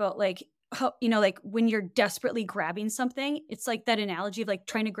talking about like how, like when you're desperately grabbing something, it's like that analogy of like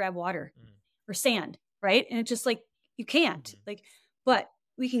trying to grab water or sand, right? And it's just like you can't. Like, but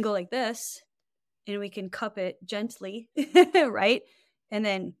we can go like this, and we can cup it gently, right? And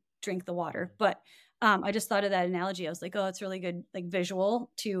then drink the water. But I just thought of that analogy. I was like, oh, it's really good, like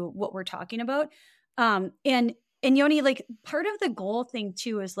visual to what we're talking about. And Yoni, like part of the goal thing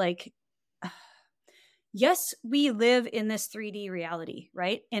too is like, yes, we live in this 3D reality,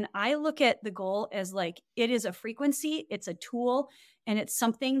 right? And I look at the goal as like, it is a frequency, it's a tool, and it's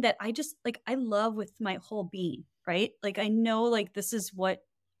something that I just like, I love with my whole being, right? Like, I know like this is what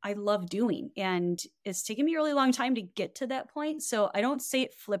I love doing. And it's taken me a really long time to get to that point. So I don't say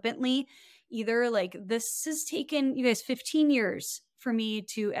it flippantly either. Like, this has taken you guys 15 years for me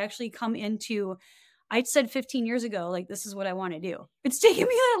to actually come into. I said 15 years ago, like, this is what I want to do. It's taken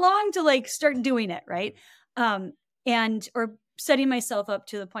me that long to like start doing it. Right. Or setting myself up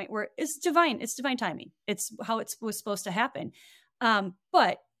to the point where it's divine timing. It's how it was supposed to happen.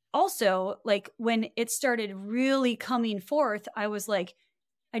 But also like when it started really coming forth, I was like,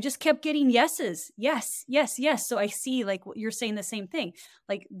 I just kept getting yeses. Yes, yes, yes. So I see like what you're saying, the same thing,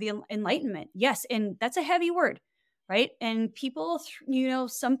 like the enlightenment. Yes. And that's a heavy word. Right. And people,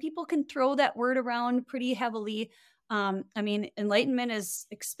 some people can throw that word around pretty heavily. I mean, enlightenment is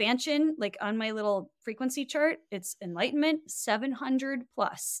expansion. Like on my little frequency chart, it's enlightenment 700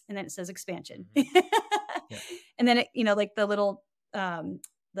 plus, and then it says expansion. And then, like the little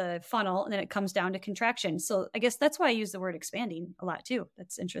the funnel, and then it comes down to contraction. So I guess that's why I use the word expanding a lot too.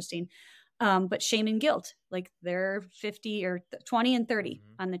 That's interesting. But shame and guilt, like they're 50 or 20 and 30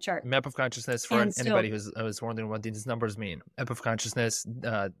 on the chart. Map of consciousness, for anybody who's wondering what these numbers mean. Map of consciousness,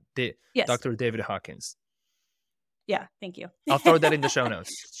 yes. Dr. David Hawkins. Yeah, thank you. I'll throw that in the show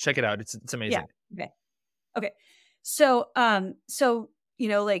notes. Check it out. It's amazing. Yeah. Okay. So, you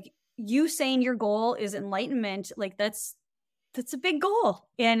know, like you saying your goal is enlightenment, like that's a big goal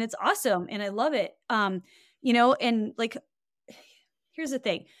and it's awesome. And I love it. You know, and like, here's the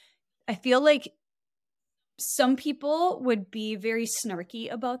thing. I feel like some people would be very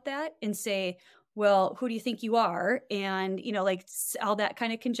snarky about that and say, well, who do you think you are? And, you know, like all that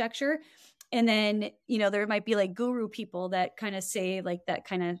kind of conjecture. And then, you know, there might be like guru people that kind of say like that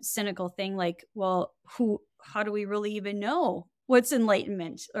kind of cynical thing, like, well, how do we really even know what's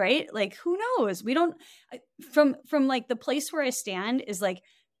enlightenment? Right? Like, who knows? We don't, from like the place where I stand is like,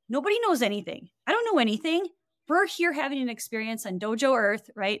 nobody knows anything. I don't know anything. We're here having an experience on Dojo Earth,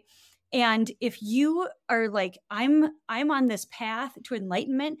 right? And if you are like, I'm on this path to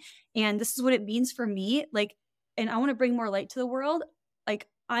enlightenment and this is what it means for me, like, and I want to bring more light to the world, like,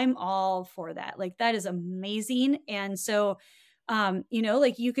 I'm all for that. Like, that is amazing. And so, you know,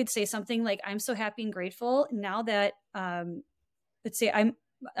 like you could say something like, I'm so happy and grateful now that, let's say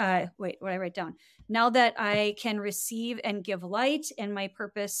wait, what I write down now that I can receive and give light and my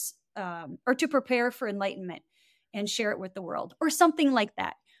purpose, or to prepare for enlightenment and share it with the world or something like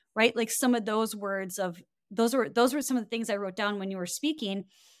that. Right. Like some of those words those were some of the things I wrote down when you were speaking,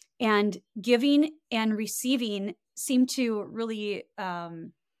 and giving and receiving seem to really,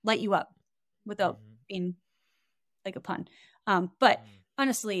 light you up without being like a pun. But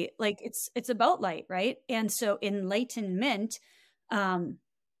honestly, like it's about light, right? And so enlightenment,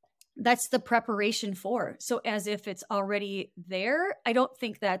 that's the preparation for. So as if it's already there, I don't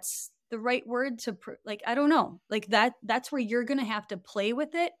think that's the right word to like, I don't know, like that's where you're going to have to play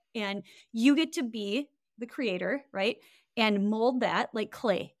with it. And you get to be the creator, right? And mold that like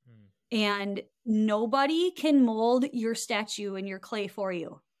clay. And nobody can mold your statue and your clay for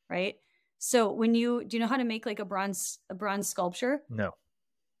you, right? So do you know how to make like a bronze sculpture? No.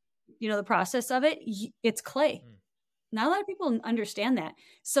 You know the process of it? It's clay. Not a lot of people understand that.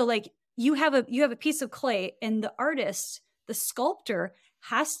 So like you have a piece of clay, and the artist, the sculptor,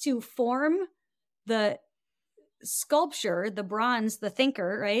 has to form the sculpture, the bronze, the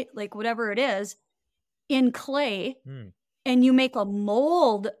thinker, right? Like whatever it is, in clay. And you make a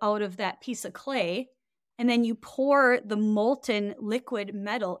mold out of that piece of clay, and then you pour the molten liquid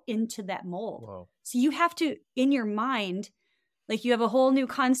metal into that mold. Whoa. So you have to, in your mind, like you have a whole new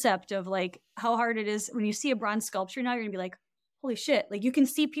concept of like how hard it is. When you see a bronze sculpture now, you're gonna be like, holy shit. Like you can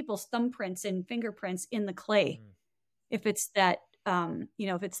see people's thumbprints and fingerprints in the clay. If it's that, you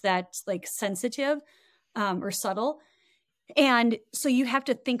know, if it's that like sensitive or subtle. And so you have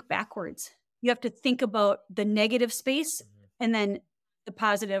to think backwards. You have to think about the negative space and then the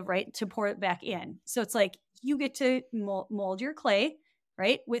positive, right, to pour it back in. So it's like you get to mold your clay,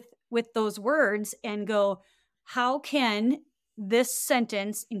 right, with those words and go, how can this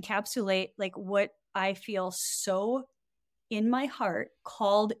sentence encapsulate like what I feel so in my heart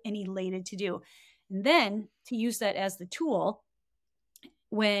called and elated to do? And then to use that as the tool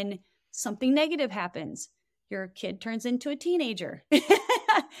when something negative happens. Your kid turns into a teenager.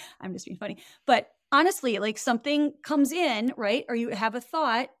 I'm just being funny. But honestly, like something comes in, right? Or you have a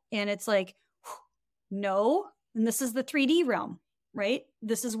thought and it's like, no. And this is the 3D realm, right?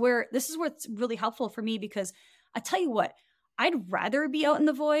 This is what's really helpful for me, because I tell you what, I'd rather be out in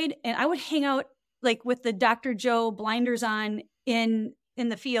the void, and I would hang out like with the Dr. Joe blinders on in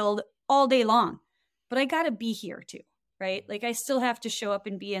the field all day long. But I got to be here too, right? Like I still have to show up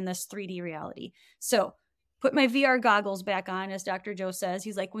and be in this 3D reality. So put my VR goggles back on, as Dr. Joe says.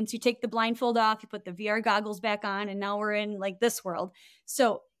 He's like, once you take the blindfold off, you put the VR goggles back on, and now we're in like this world.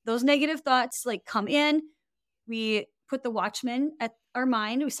 So those negative thoughts like come in. We put the watchman at our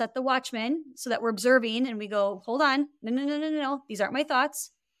mind. We set the watchman so that we're observing, and we go, hold on. No. These aren't my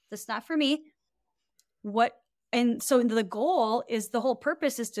thoughts. That's not for me. And so the goal is, the whole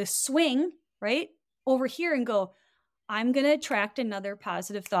purpose is to swing right over here and go, I'm going to attract another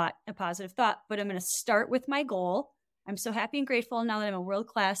positive thought, but I'm going to start with my goal. I'm so happy and grateful now that I'm a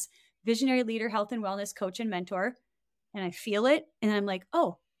world-class visionary leader, health and wellness coach and mentor. And I feel it. And I'm like,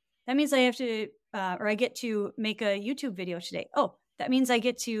 oh, that means I have to, or I get to make a YouTube video today. Oh, that means I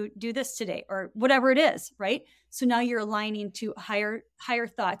get to do this today, or whatever it is. Right. So now you're aligning to higher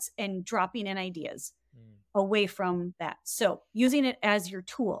thoughts and dropping in ideas away from that. So using it as your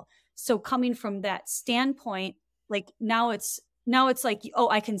tool. So coming from that standpoint, like now it's now it's like, oh,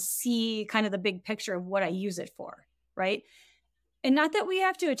 I can see kind of the big picture of what I use it for, right? And not that we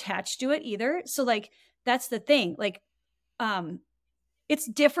have to attach to it either. So like that's the thing. Like um it's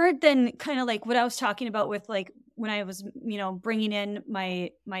different than kind of like what I was talking about with like when I was, bringing in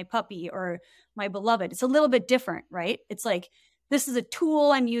my puppy or my beloved. It's a little bit different, right? It's like this is a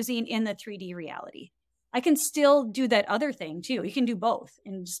tool I'm using in the 3D reality. I can still do that other thing too. You can do both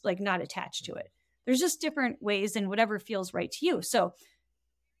and just like not attach to it. There's just different ways and whatever feels right to you. So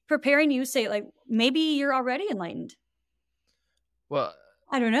preparing you say like maybe you're already enlightened. Well,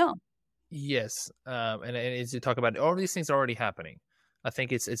 I don't know. yes, and as you talk about, all these things are already happening. I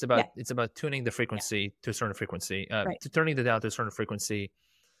think it's about Yeah. tuning the Yeah. frequency to a certain frequency, Right. to turning the dial to a certain frequency.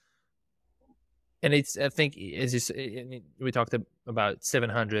 And it's, I think, as we talked about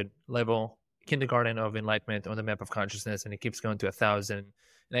 700 level kindergarten of enlightenment on the map of consciousness, and it keeps going to 1,000.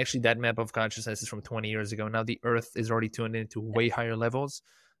 And actually, that map of consciousness is from 20 years ago. Now the Earth is already tuned into way higher levels.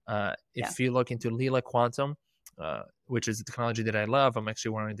 If you look into Lila Quantum, which is the technology that I love, I'm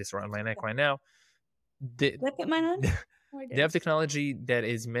actually wearing this around my neck right now. They put mine on? they have technology that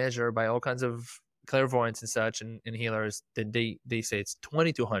is measured by all kinds of clairvoyants and such, and healers, that they say it's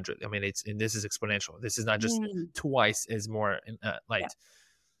 2200. I mean, and this is exponential. This is not just twice as more light.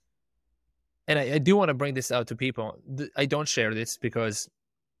 And I do want to bring this out to people. I don't share this because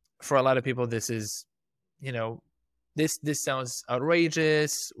for a lot of people this is, this sounds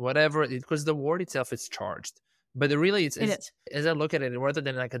outrageous, whatever, because the word itself is charged. But really, it is. As I look at it, rather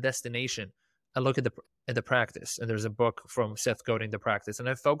than like a destination, I look at the practice. And there's a book from Seth Godin, The Practice, and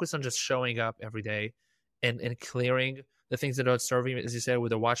I focus on just showing up every day and clearing the things that don't serve me, as you said,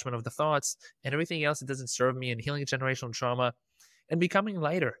 with the watchman of the thoughts, and everything else that doesn't serve me, and healing generational trauma, and becoming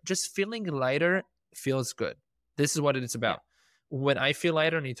lighter. Just feeling lighter feels good. This is what it is about. When I feel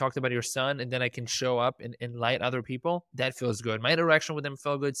lighter, and you talked about your son, and then I can show up and light other people, that feels good. My interaction with them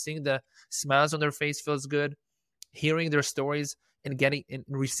felt good. Seeing the smiles on their face feels good. Hearing their stories and getting and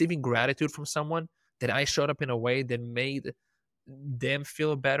receiving gratitude from someone that I showed up in a way that made them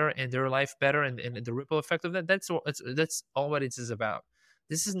feel better and their life better, and the ripple effect of that. That's all what it is about.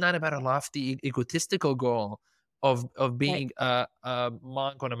 This is not about a lofty egotistical goal of being a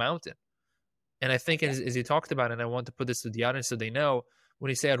monk on a mountain. And I think as you talked about, and I want to put this to the audience so they know, when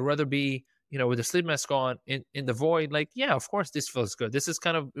you say I'd rather be, with the sleep mask on in the void, like, yeah, of course this feels good. This is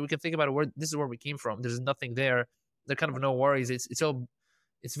kind of, we can think about it, this is where we came from. There's nothing there. There are kind of no worries.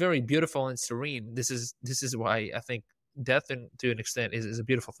 It's very beautiful and serene. This is why I think death, to an extent, is a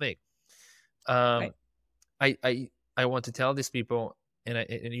beautiful thing. I want to tell these people, and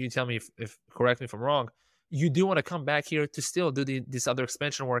you tell me if correct me if I'm wrong, you do want to come back here to still do this other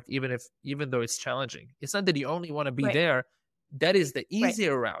expansion work, even though it's challenging. It's not that you only want to be there. That is the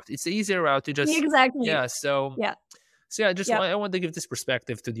easier route. It's the easier route to just So I want to give this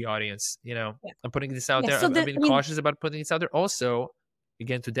perspective to the audience. I'm putting this out there. So I've been cautious about putting this out there. Also,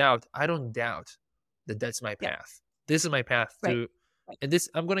 again, to doubt. I don't doubt that that's my path. This is my path to, and this,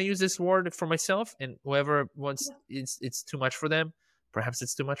 I'm going to use this word for myself, and whoever wants, it's too much for them. Perhaps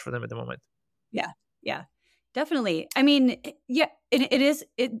it's too much for them at the moment. Yeah, definitely. I mean, it is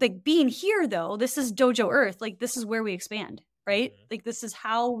like being here though. This is Dojo Earth. Like this is where we expand, right? Mm-hmm. Like this is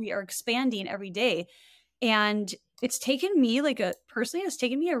how we are expanding every day. And it's taken me personally, it's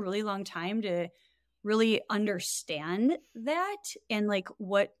taken me a really long time to really understand that, and like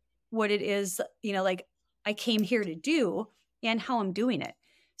what it is, like I came here to do and how I'm doing it.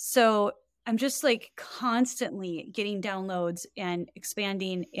 So I'm just like constantly getting downloads and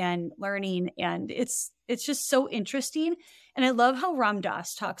expanding and learning. And it's just so interesting. And I love how Ram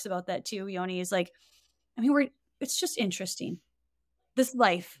Dass talks about that too. Yoni is like, I mean, it's just interesting. This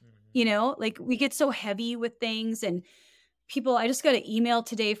life, like we get so heavy with things, and people, I just got an email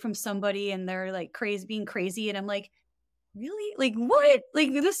today from somebody and they're like being crazy. And I'm like, really? Like what?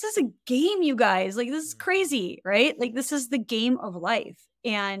 Like this is a game, you guys. Like this is crazy, right? Like this is the game of life,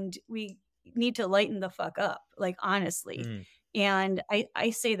 and we need to lighten the fuck up, like honestly. And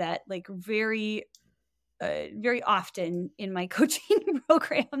I say that like very very often in my coaching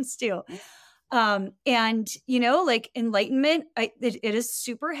programs too. And like enlightenment, it is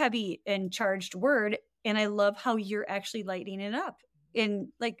super heavy and charged word, and I love how you're actually lightening it up and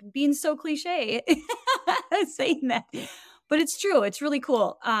like being so cliche saying that, but it's true. It's really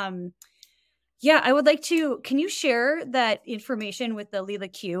cool. I would like to, can you share that information with the Lila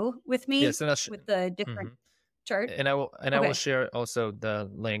Q with me? Yes, with the different chart. And I will share also the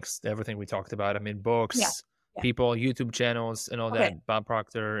links to everything we talked about. I mean, books, people, YouTube channels, and all that. Bob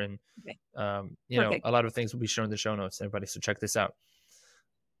Proctor, and a lot of things will be shown in the show notes, everybody. So check this out.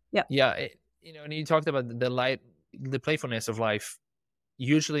 And you talked about the light the playfulness of life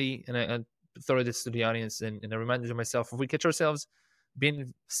usually, and I throw this to the audience, and I remind myself, if we catch ourselves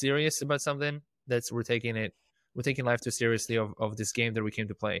being serious about something, that's we're taking life too seriously of this game that we came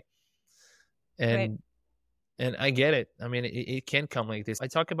to play. Right. And I get it. I mean, it can come like this. I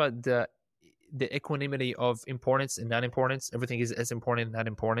talk about the equanimity of importance and non-importance. Everything is as important and not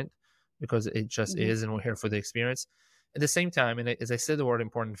important because it just Mm-hmm. is, and we're here for the experience. At the same time, and as I said the word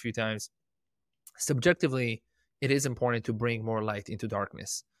important a few times, subjectively, it is important to bring more light into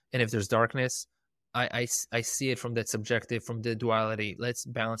darkness. And if there's darkness, I see it from that subjective, from the duality. Let's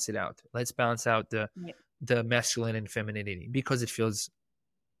balance it out. Let's balance out Right. the masculine and femininity, because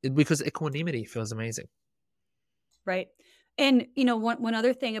because equanimity feels amazing. Right. And one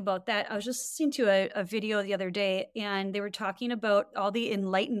other thing about that, I was just listening to a video the other day, and they were talking about all the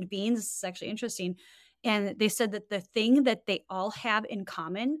enlightened beings. This is actually interesting. And they said that the thing that they all have in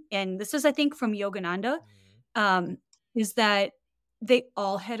common, and this is, I think, from Yogananda, um, is that they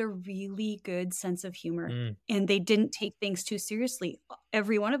all had a really good sense of humor, and they didn't take things too seriously,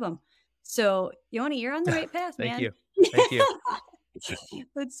 every one of them. So, Yoni, you're on the right path, Thank man. you. Thank you.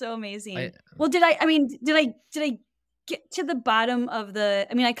 That's so amazing. I Well, did I get to the bottom of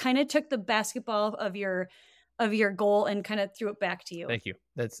I kind of took the basketball of your goal and kind of threw it back to you. Thank you.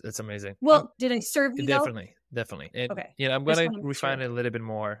 That's amazing. Well, did I serve you well? Definitely. And Okay. I'm I just gonna want to make refine sure. it a little bit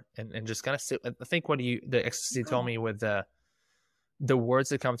more and just kind of sit. I think the exercise you told Yeah. me with the words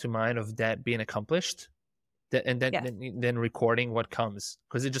that come to mind of that being accomplished, that, and Yeah. then recording what comes,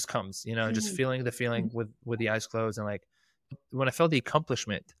 because it just comes, just Mhm. feeling the feeling with the eyes closed, and like when I felt the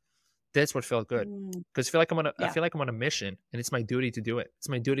accomplishment, that's what felt good. Mm. Because I Yeah. feel like I'm on a mission, and it's my duty to do it. It's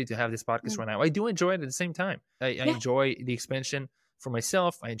my duty to have this podcast Mm. right now. I do enjoy it at the same time. I Yeah. enjoy the expansion for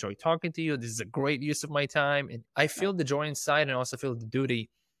myself. I enjoy talking to you. This is a great use of my time, and I feel Right. the joy inside, and also feel the duty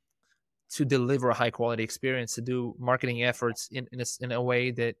to deliver a high quality experience, to do marketing efforts in a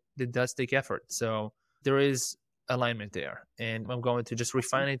way that does take effort. So there is alignment there, and I'm going to just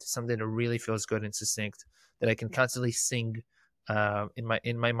refine it to something that really feels good and succinct, that I can constantly sing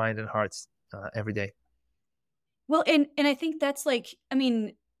in my mind and heart every day. Well, and I think that's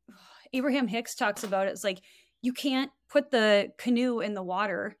Abraham Hicks talks about it. It's like you can't put the canoe in the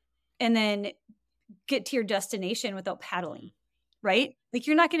water and then get to your destination without paddling, right? Like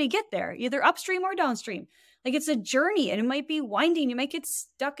you're not going to get there either upstream or downstream. Like it's a journey and it might be winding. You might get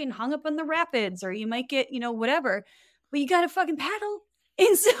stuck and hung up on the rapids, or you might get, whatever, but you got to fucking paddle.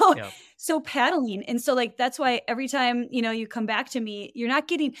 And so, Yeah. so paddling. And so like, that's why every time, you come back to me, you're not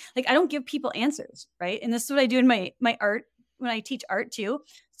getting, like, I don't give people answers. Right. And this is what I do in my art, when I teach art too.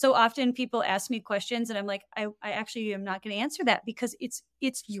 So often people ask me questions and I'm like, I actually am not going to answer that because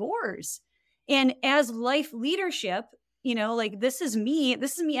it's yours. And as life leadership, like this is me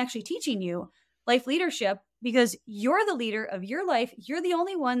actually teaching you life leadership, because you're the leader of your life. You're the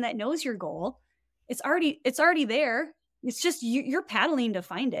only one that knows your goal. It's already there. It's just you're paddling to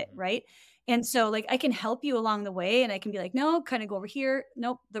find it, right? And so like I can help you along the way, and I can be like, no, kind of go over here.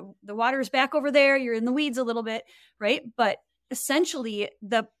 Nope, the water is back over there. You're in the weeds a little bit, right? But essentially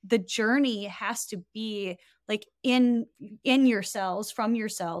the journey has to be like in yourselves, from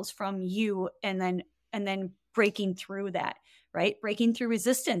you, and then breaking through that, right? Breaking through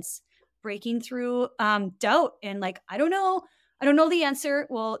resistance, breaking through doubt, and like I don't know the answer.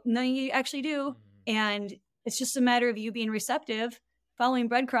 Well, no, you actually do. And it's just a matter of you being receptive, following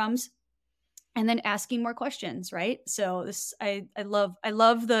breadcrumbs, and then asking more questions, right? So this I love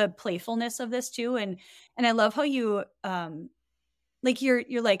the playfulness of this too. And I love how you like you're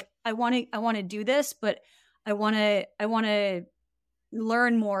like, I want to do this, but I want to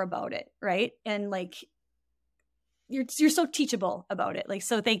learn more about it, right? And like you're so teachable about it. Like,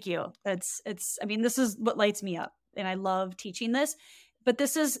 so thank you. I mean, this is what lights me up, and I love teaching this. But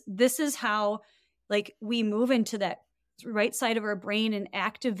this is how like we move into that right side of our brain and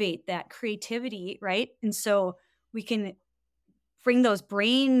activate that creativity, right? And so we can bring those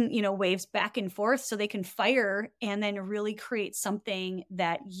brain, waves back and forth so they can fire and then really create something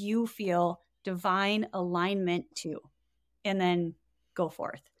that you feel divine alignment to, and then go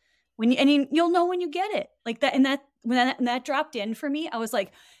forth. You'll know when you get it, like that. And when that dropped in for me, I was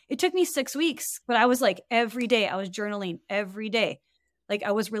like, it took me 6 weeks, but I was like, every day I was journaling every day. Like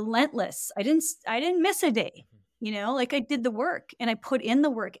I was relentless. I didn't miss a day, like I did the work and I put in the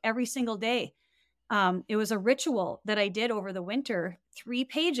work every single day. It was a ritual that I did over the winter, 3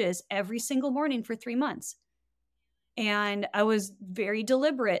 pages every single morning for 3 months. And I was very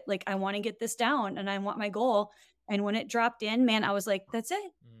deliberate. Like, I want to get this down and I want my goal. And when it dropped in, man, I was like, that's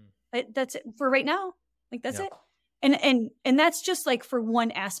it. That's it for right now. Like, that's Yeah. it. And that's just like for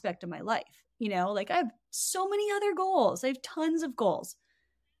one aspect of my life, you know, like I have so many other goals. I have tons of goals.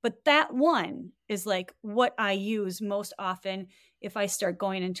 But that one is like what I use most often if I start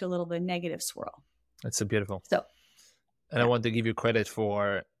going into a little bit of negative swirl. That's so beautiful. So, And I want to give you credit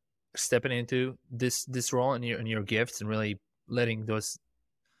for stepping into this role and your gifts and really letting those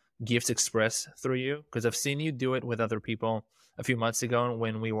gifts express through you, because I've seen you do it with other people a few months ago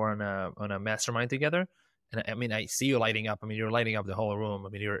when we were on a mastermind together. And I mean, I see you lighting up. I mean, you're lighting up the whole room. I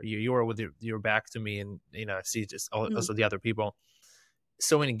mean, you were with your back to me, and I see just also the other people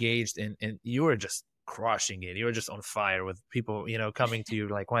so engaged, and you were just crushing it. You were just on fire with people, coming to you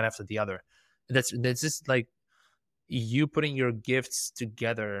like one after the other. That's just like you putting your gifts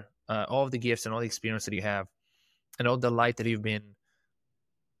together, all of the gifts and all the experience that you have, and all the light that you've been.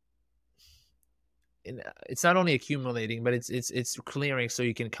 It's not only accumulating, but it's clearing, so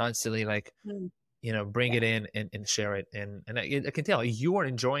you can constantly bring it in and share it. And I can tell you are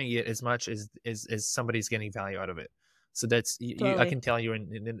enjoying it as much as somebody's getting value out of it. So that's totally. I can tell you're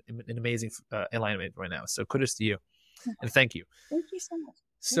in an amazing alignment right now. So kudos to you, and thank you. Thank you so much.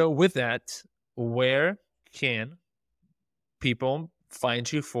 So with that, where can people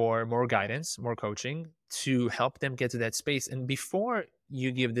find you for more guidance, more coaching to help them get to that space? And before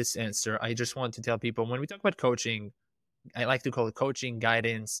you give this answer, I just want to tell people, when we talk about coaching, I like to call it coaching,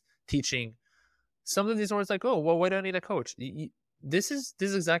 guidance, teaching. Some of these words like, oh, well, why do I need a coach? This is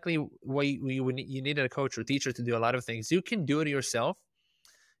exactly why you need a coach or teacher to do a lot of things. You can do it yourself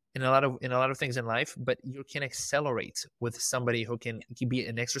in a lot of things in life, but you can accelerate with somebody who can be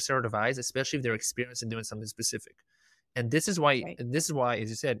an extra set of eyes, especially if they're experienced in doing something specific. And this is why, as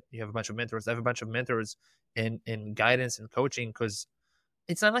you said, you have a bunch of mentors. I have a bunch of mentors in guidance and coaching, because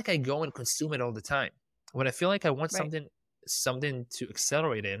it's not like I go and consume it all the time. When I feel like I want something to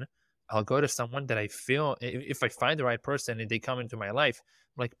accelerate in, I'll go to someone that I feel, if I find the right person and they come into my life,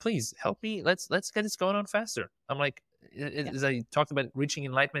 I'm like, please help me. Let's get this going on faster. I'm like, as I talked about reaching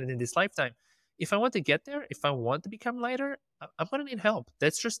enlightenment in this lifetime, if I want to get there, if I want to become lighter, I'm going to need help.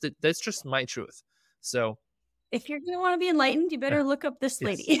 That's just my truth. So if you're going to want to be enlightened, you better look up this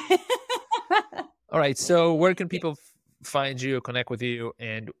lady. All right. So where can people find you, connect with you,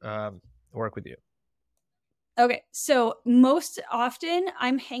 and work with you? Okay. So most often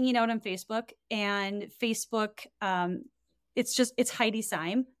I'm hanging out on Facebook, and Facebook, it's Heidi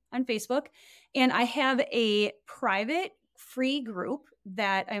Syme on Facebook. And I have a private free group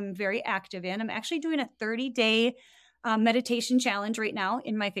that I'm very active in. I'm actually doing a 30-day meditation challenge right now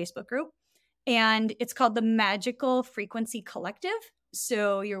in my Facebook group. And it's called the Magical Frequency Collective.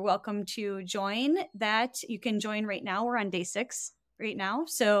 So you're welcome to join that. You can join right now. We're on day 6 right now.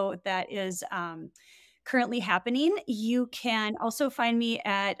 So that is currently happening. You can also find me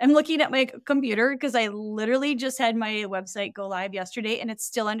I'm looking at my computer because I literally just had my website go live yesterday and it's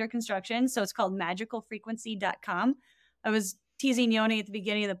still under construction. So it's called magicalfrequency.com. I was teasing Yoni at the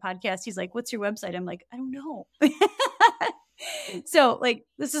beginning of the podcast. He's like, what's your website? I'm like, I don't know. So like,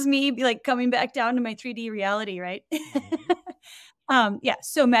 this is me like coming back down to my 3D reality, right?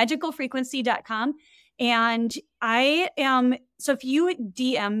 So magicalfrequency.com. And so if you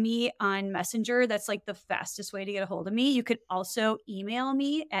DM me on Messenger, that's like the fastest way to get a hold of me. You could also email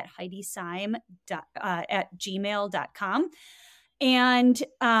me at heidisyme at gmail.com. And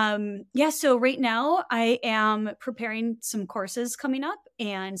so right now I am preparing some courses coming up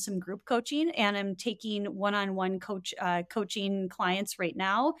and some group coaching, and I'm taking one-on-one coaching clients right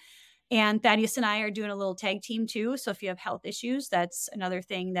now. And Thaddeus and I are doing a little tag team too. So if you have health issues, that's another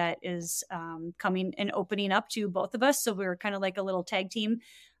thing that is coming and opening up to both of us. So we're kind of like a little tag team.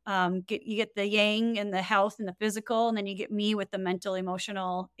 You get the yang and the health and the physical, and then you get me with the mental,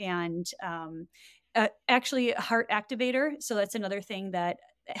 emotional, and actually a heart activator. So that's another thing that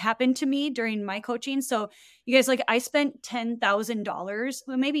happened to me during my coaching. So you guys, like I spent $10,000,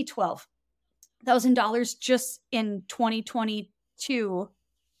 well, maybe $12,000 just in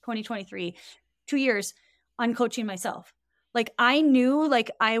 2023, 2 years on coaching myself. Like I knew,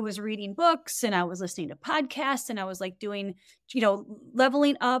 like I was reading books and I was listening to podcasts and I was like doing,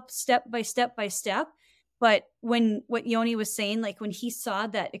 leveling up step by step by step. But what Yoni was saying, like when he saw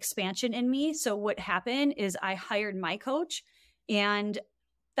that expansion in me, so what happened is I hired my coach, and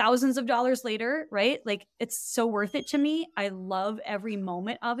thousands of dollars later, right? Like it's so worth it to me. I love every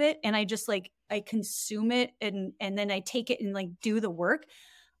moment of it. And I just like, I consume it and then I take it and like do the work.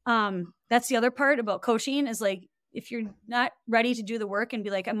 That's the other part about coaching is like, if you're not ready to do the work and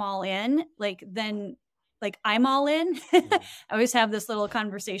be like, I'm all in, like, then like I'm all in. I always have this little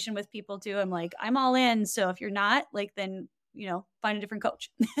conversation with people too. I'm like, I'm all in. So if you're not, like, then, find a different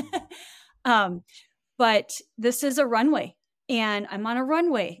coach. but this is a runway, and I'm on a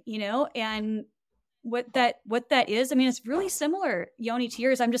runway, and what that is, I mean, it's really similar, Yoni, to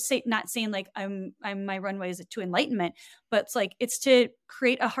yours. I'm just not saying like I'm my runway is to enlightenment, but it's to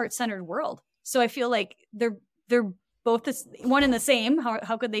create a heart-centered world. So I feel like they're both one and the same.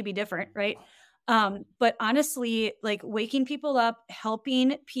 How could they be different, right? But honestly, like waking people up,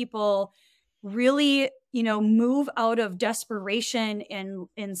 helping people really, move out of desperation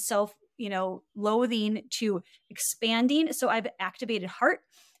and self, loathing to expanding. So I've activated heart,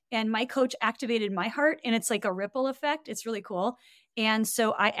 and my coach activated my heart, and it's like a ripple effect. It's really cool. And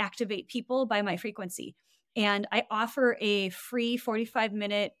so I activate people by my frequency, and I offer a free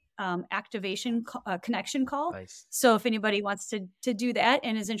 45-minute activation connection call. Nice. So if anybody wants to do that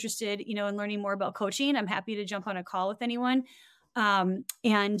and is interested, in learning more about coaching, I'm happy to jump on a call with anyone.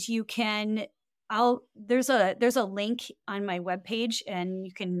 And you can, there's a link on my webpage, and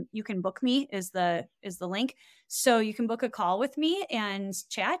you can book me is the link. So you can book a call with me and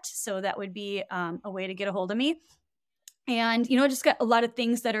chat. So that would be a way to get a hold of me. And, I just got a lot of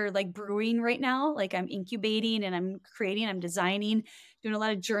things that are like brewing right now. Like I'm incubating and I'm creating, I'm designing, doing a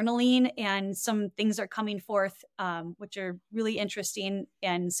lot of journaling, and some things are coming forth, which are really interesting.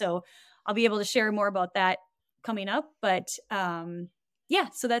 And so I'll be able to share more about that coming up. But yeah,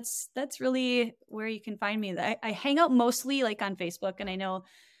 so that's really where you can find me. I hang out mostly like on Facebook, and I know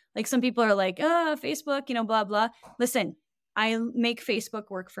like some people are like, Facebook, blah, blah. Listen, I make Facebook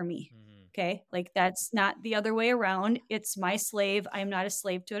work for me. Mm-hmm. Okay. Like that's not the other way around. It's my slave. I'm not a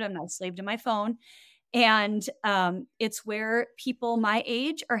slave to it. I'm not a slave to my phone. And it's where people my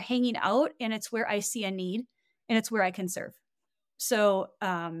age are hanging out, and it's where I see a need, and it's where I can serve. So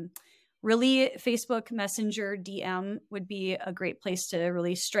really, Facebook Messenger DM would be a great place to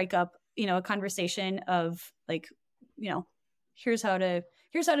really strike up, a conversation of like, here's how to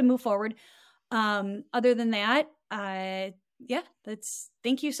move forward. Other than that,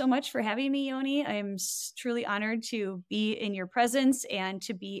 thank you so much for having me, Yoni. I'm truly honored to be in your presence and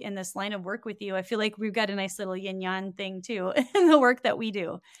to be in this line of work with you. I feel like we've got a nice little yin yang thing too in the work that we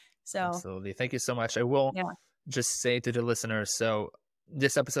do. So absolutely. Thank you so much. I will just say to the listeners, so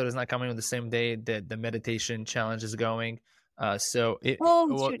this episode is not coming on the same day that the meditation challenge is going. So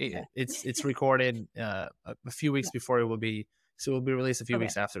it's recorded a few weeks before it will be, so it will be released a few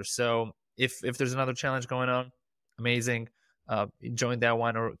weeks after. So if there's another challenge going on, amazing. Join that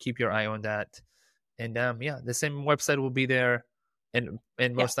one or keep your eye on that. And the same website will be there, and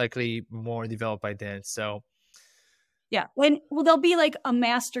most likely more developed by then. So yeah, there'll be like a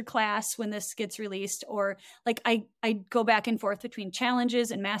master class when this gets released, or like I go back and forth between challenges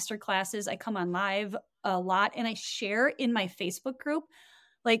and master classes. I come on live a lot, and I share in my Facebook group,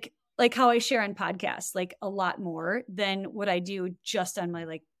 like how I share on podcasts, like a lot more than what I do just on my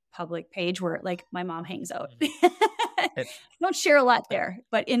like public page where like my mom hangs out. I don't share a lot there,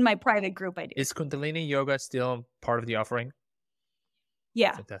 but in my private group I do. Is Kundalini yoga still part of the offering?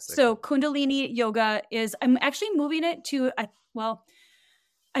 Yeah. Fantastic. So Kundalini yoga I'm actually moving it to, I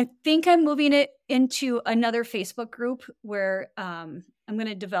think I'm moving it into another Facebook group where I'm going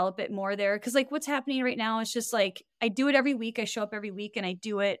to develop it more there. Cause like what's happening right now is just like, I do it every week. I show up every week and I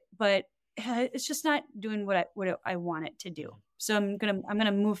do it, but it's just not doing what I want it to do. So I'm going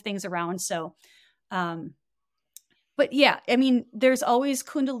to move things around. So, but yeah, I mean, there's always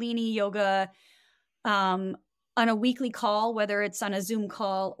Kundalini yoga, on a weekly call, whether it's on a Zoom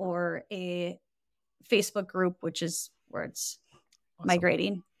call or a Facebook group, which is where it's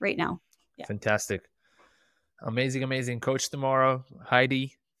migrating right now. Yeah. Fantastic. Amazing. Coach Tomorrow,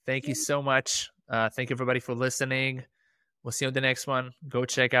 Heidi, thank you so much. Thank you everybody for listening. We'll see you on the next one. Go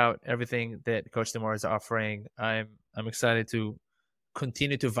check out everything that Coach Tomorrow is offering. I'm excited to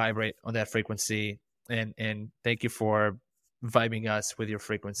continue to vibrate on that frequency, and thank you for vibing us with your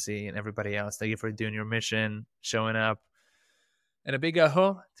frequency, and everybody else. Thank you for doing your mission, showing up, and a big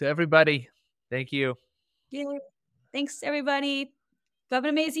aho to everybody. Thank you. Yeah. Thanks everybody. Have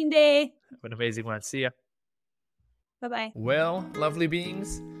an amazing day. Have an amazing one. See ya. Bye-bye. Well, lovely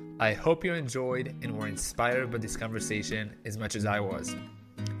beings, I hope you enjoyed and were inspired by this conversation as much as I was.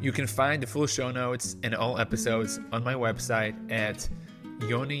 You can find the full show notes and all episodes on my website at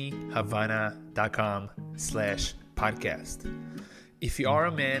yonihavana.com/podcast. If you are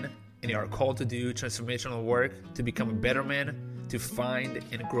a man and you are called to do transformational work to become a better man, to find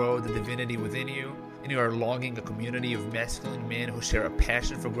and grow the divinity within you, and you are longing a community of masculine men who share a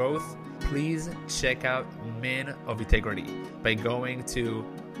passion for growth, please check out Men of Integrity by going to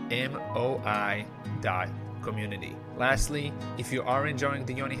moi.org. community. Lastly, if you are enjoying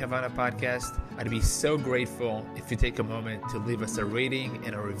the Yoni Havana podcast, I'd be so grateful if you take a moment to leave us a rating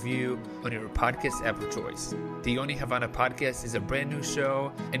and a review on your podcast app of choice. The Yoni Havana podcast is a brand new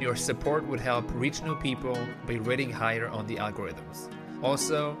show, and your support would help reach new people by rating higher on the algorithms.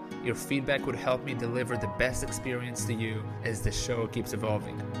 Also, your feedback would help me deliver the best experience to you as the show keeps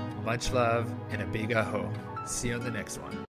evolving. Much love and a big aho. See you on the next one.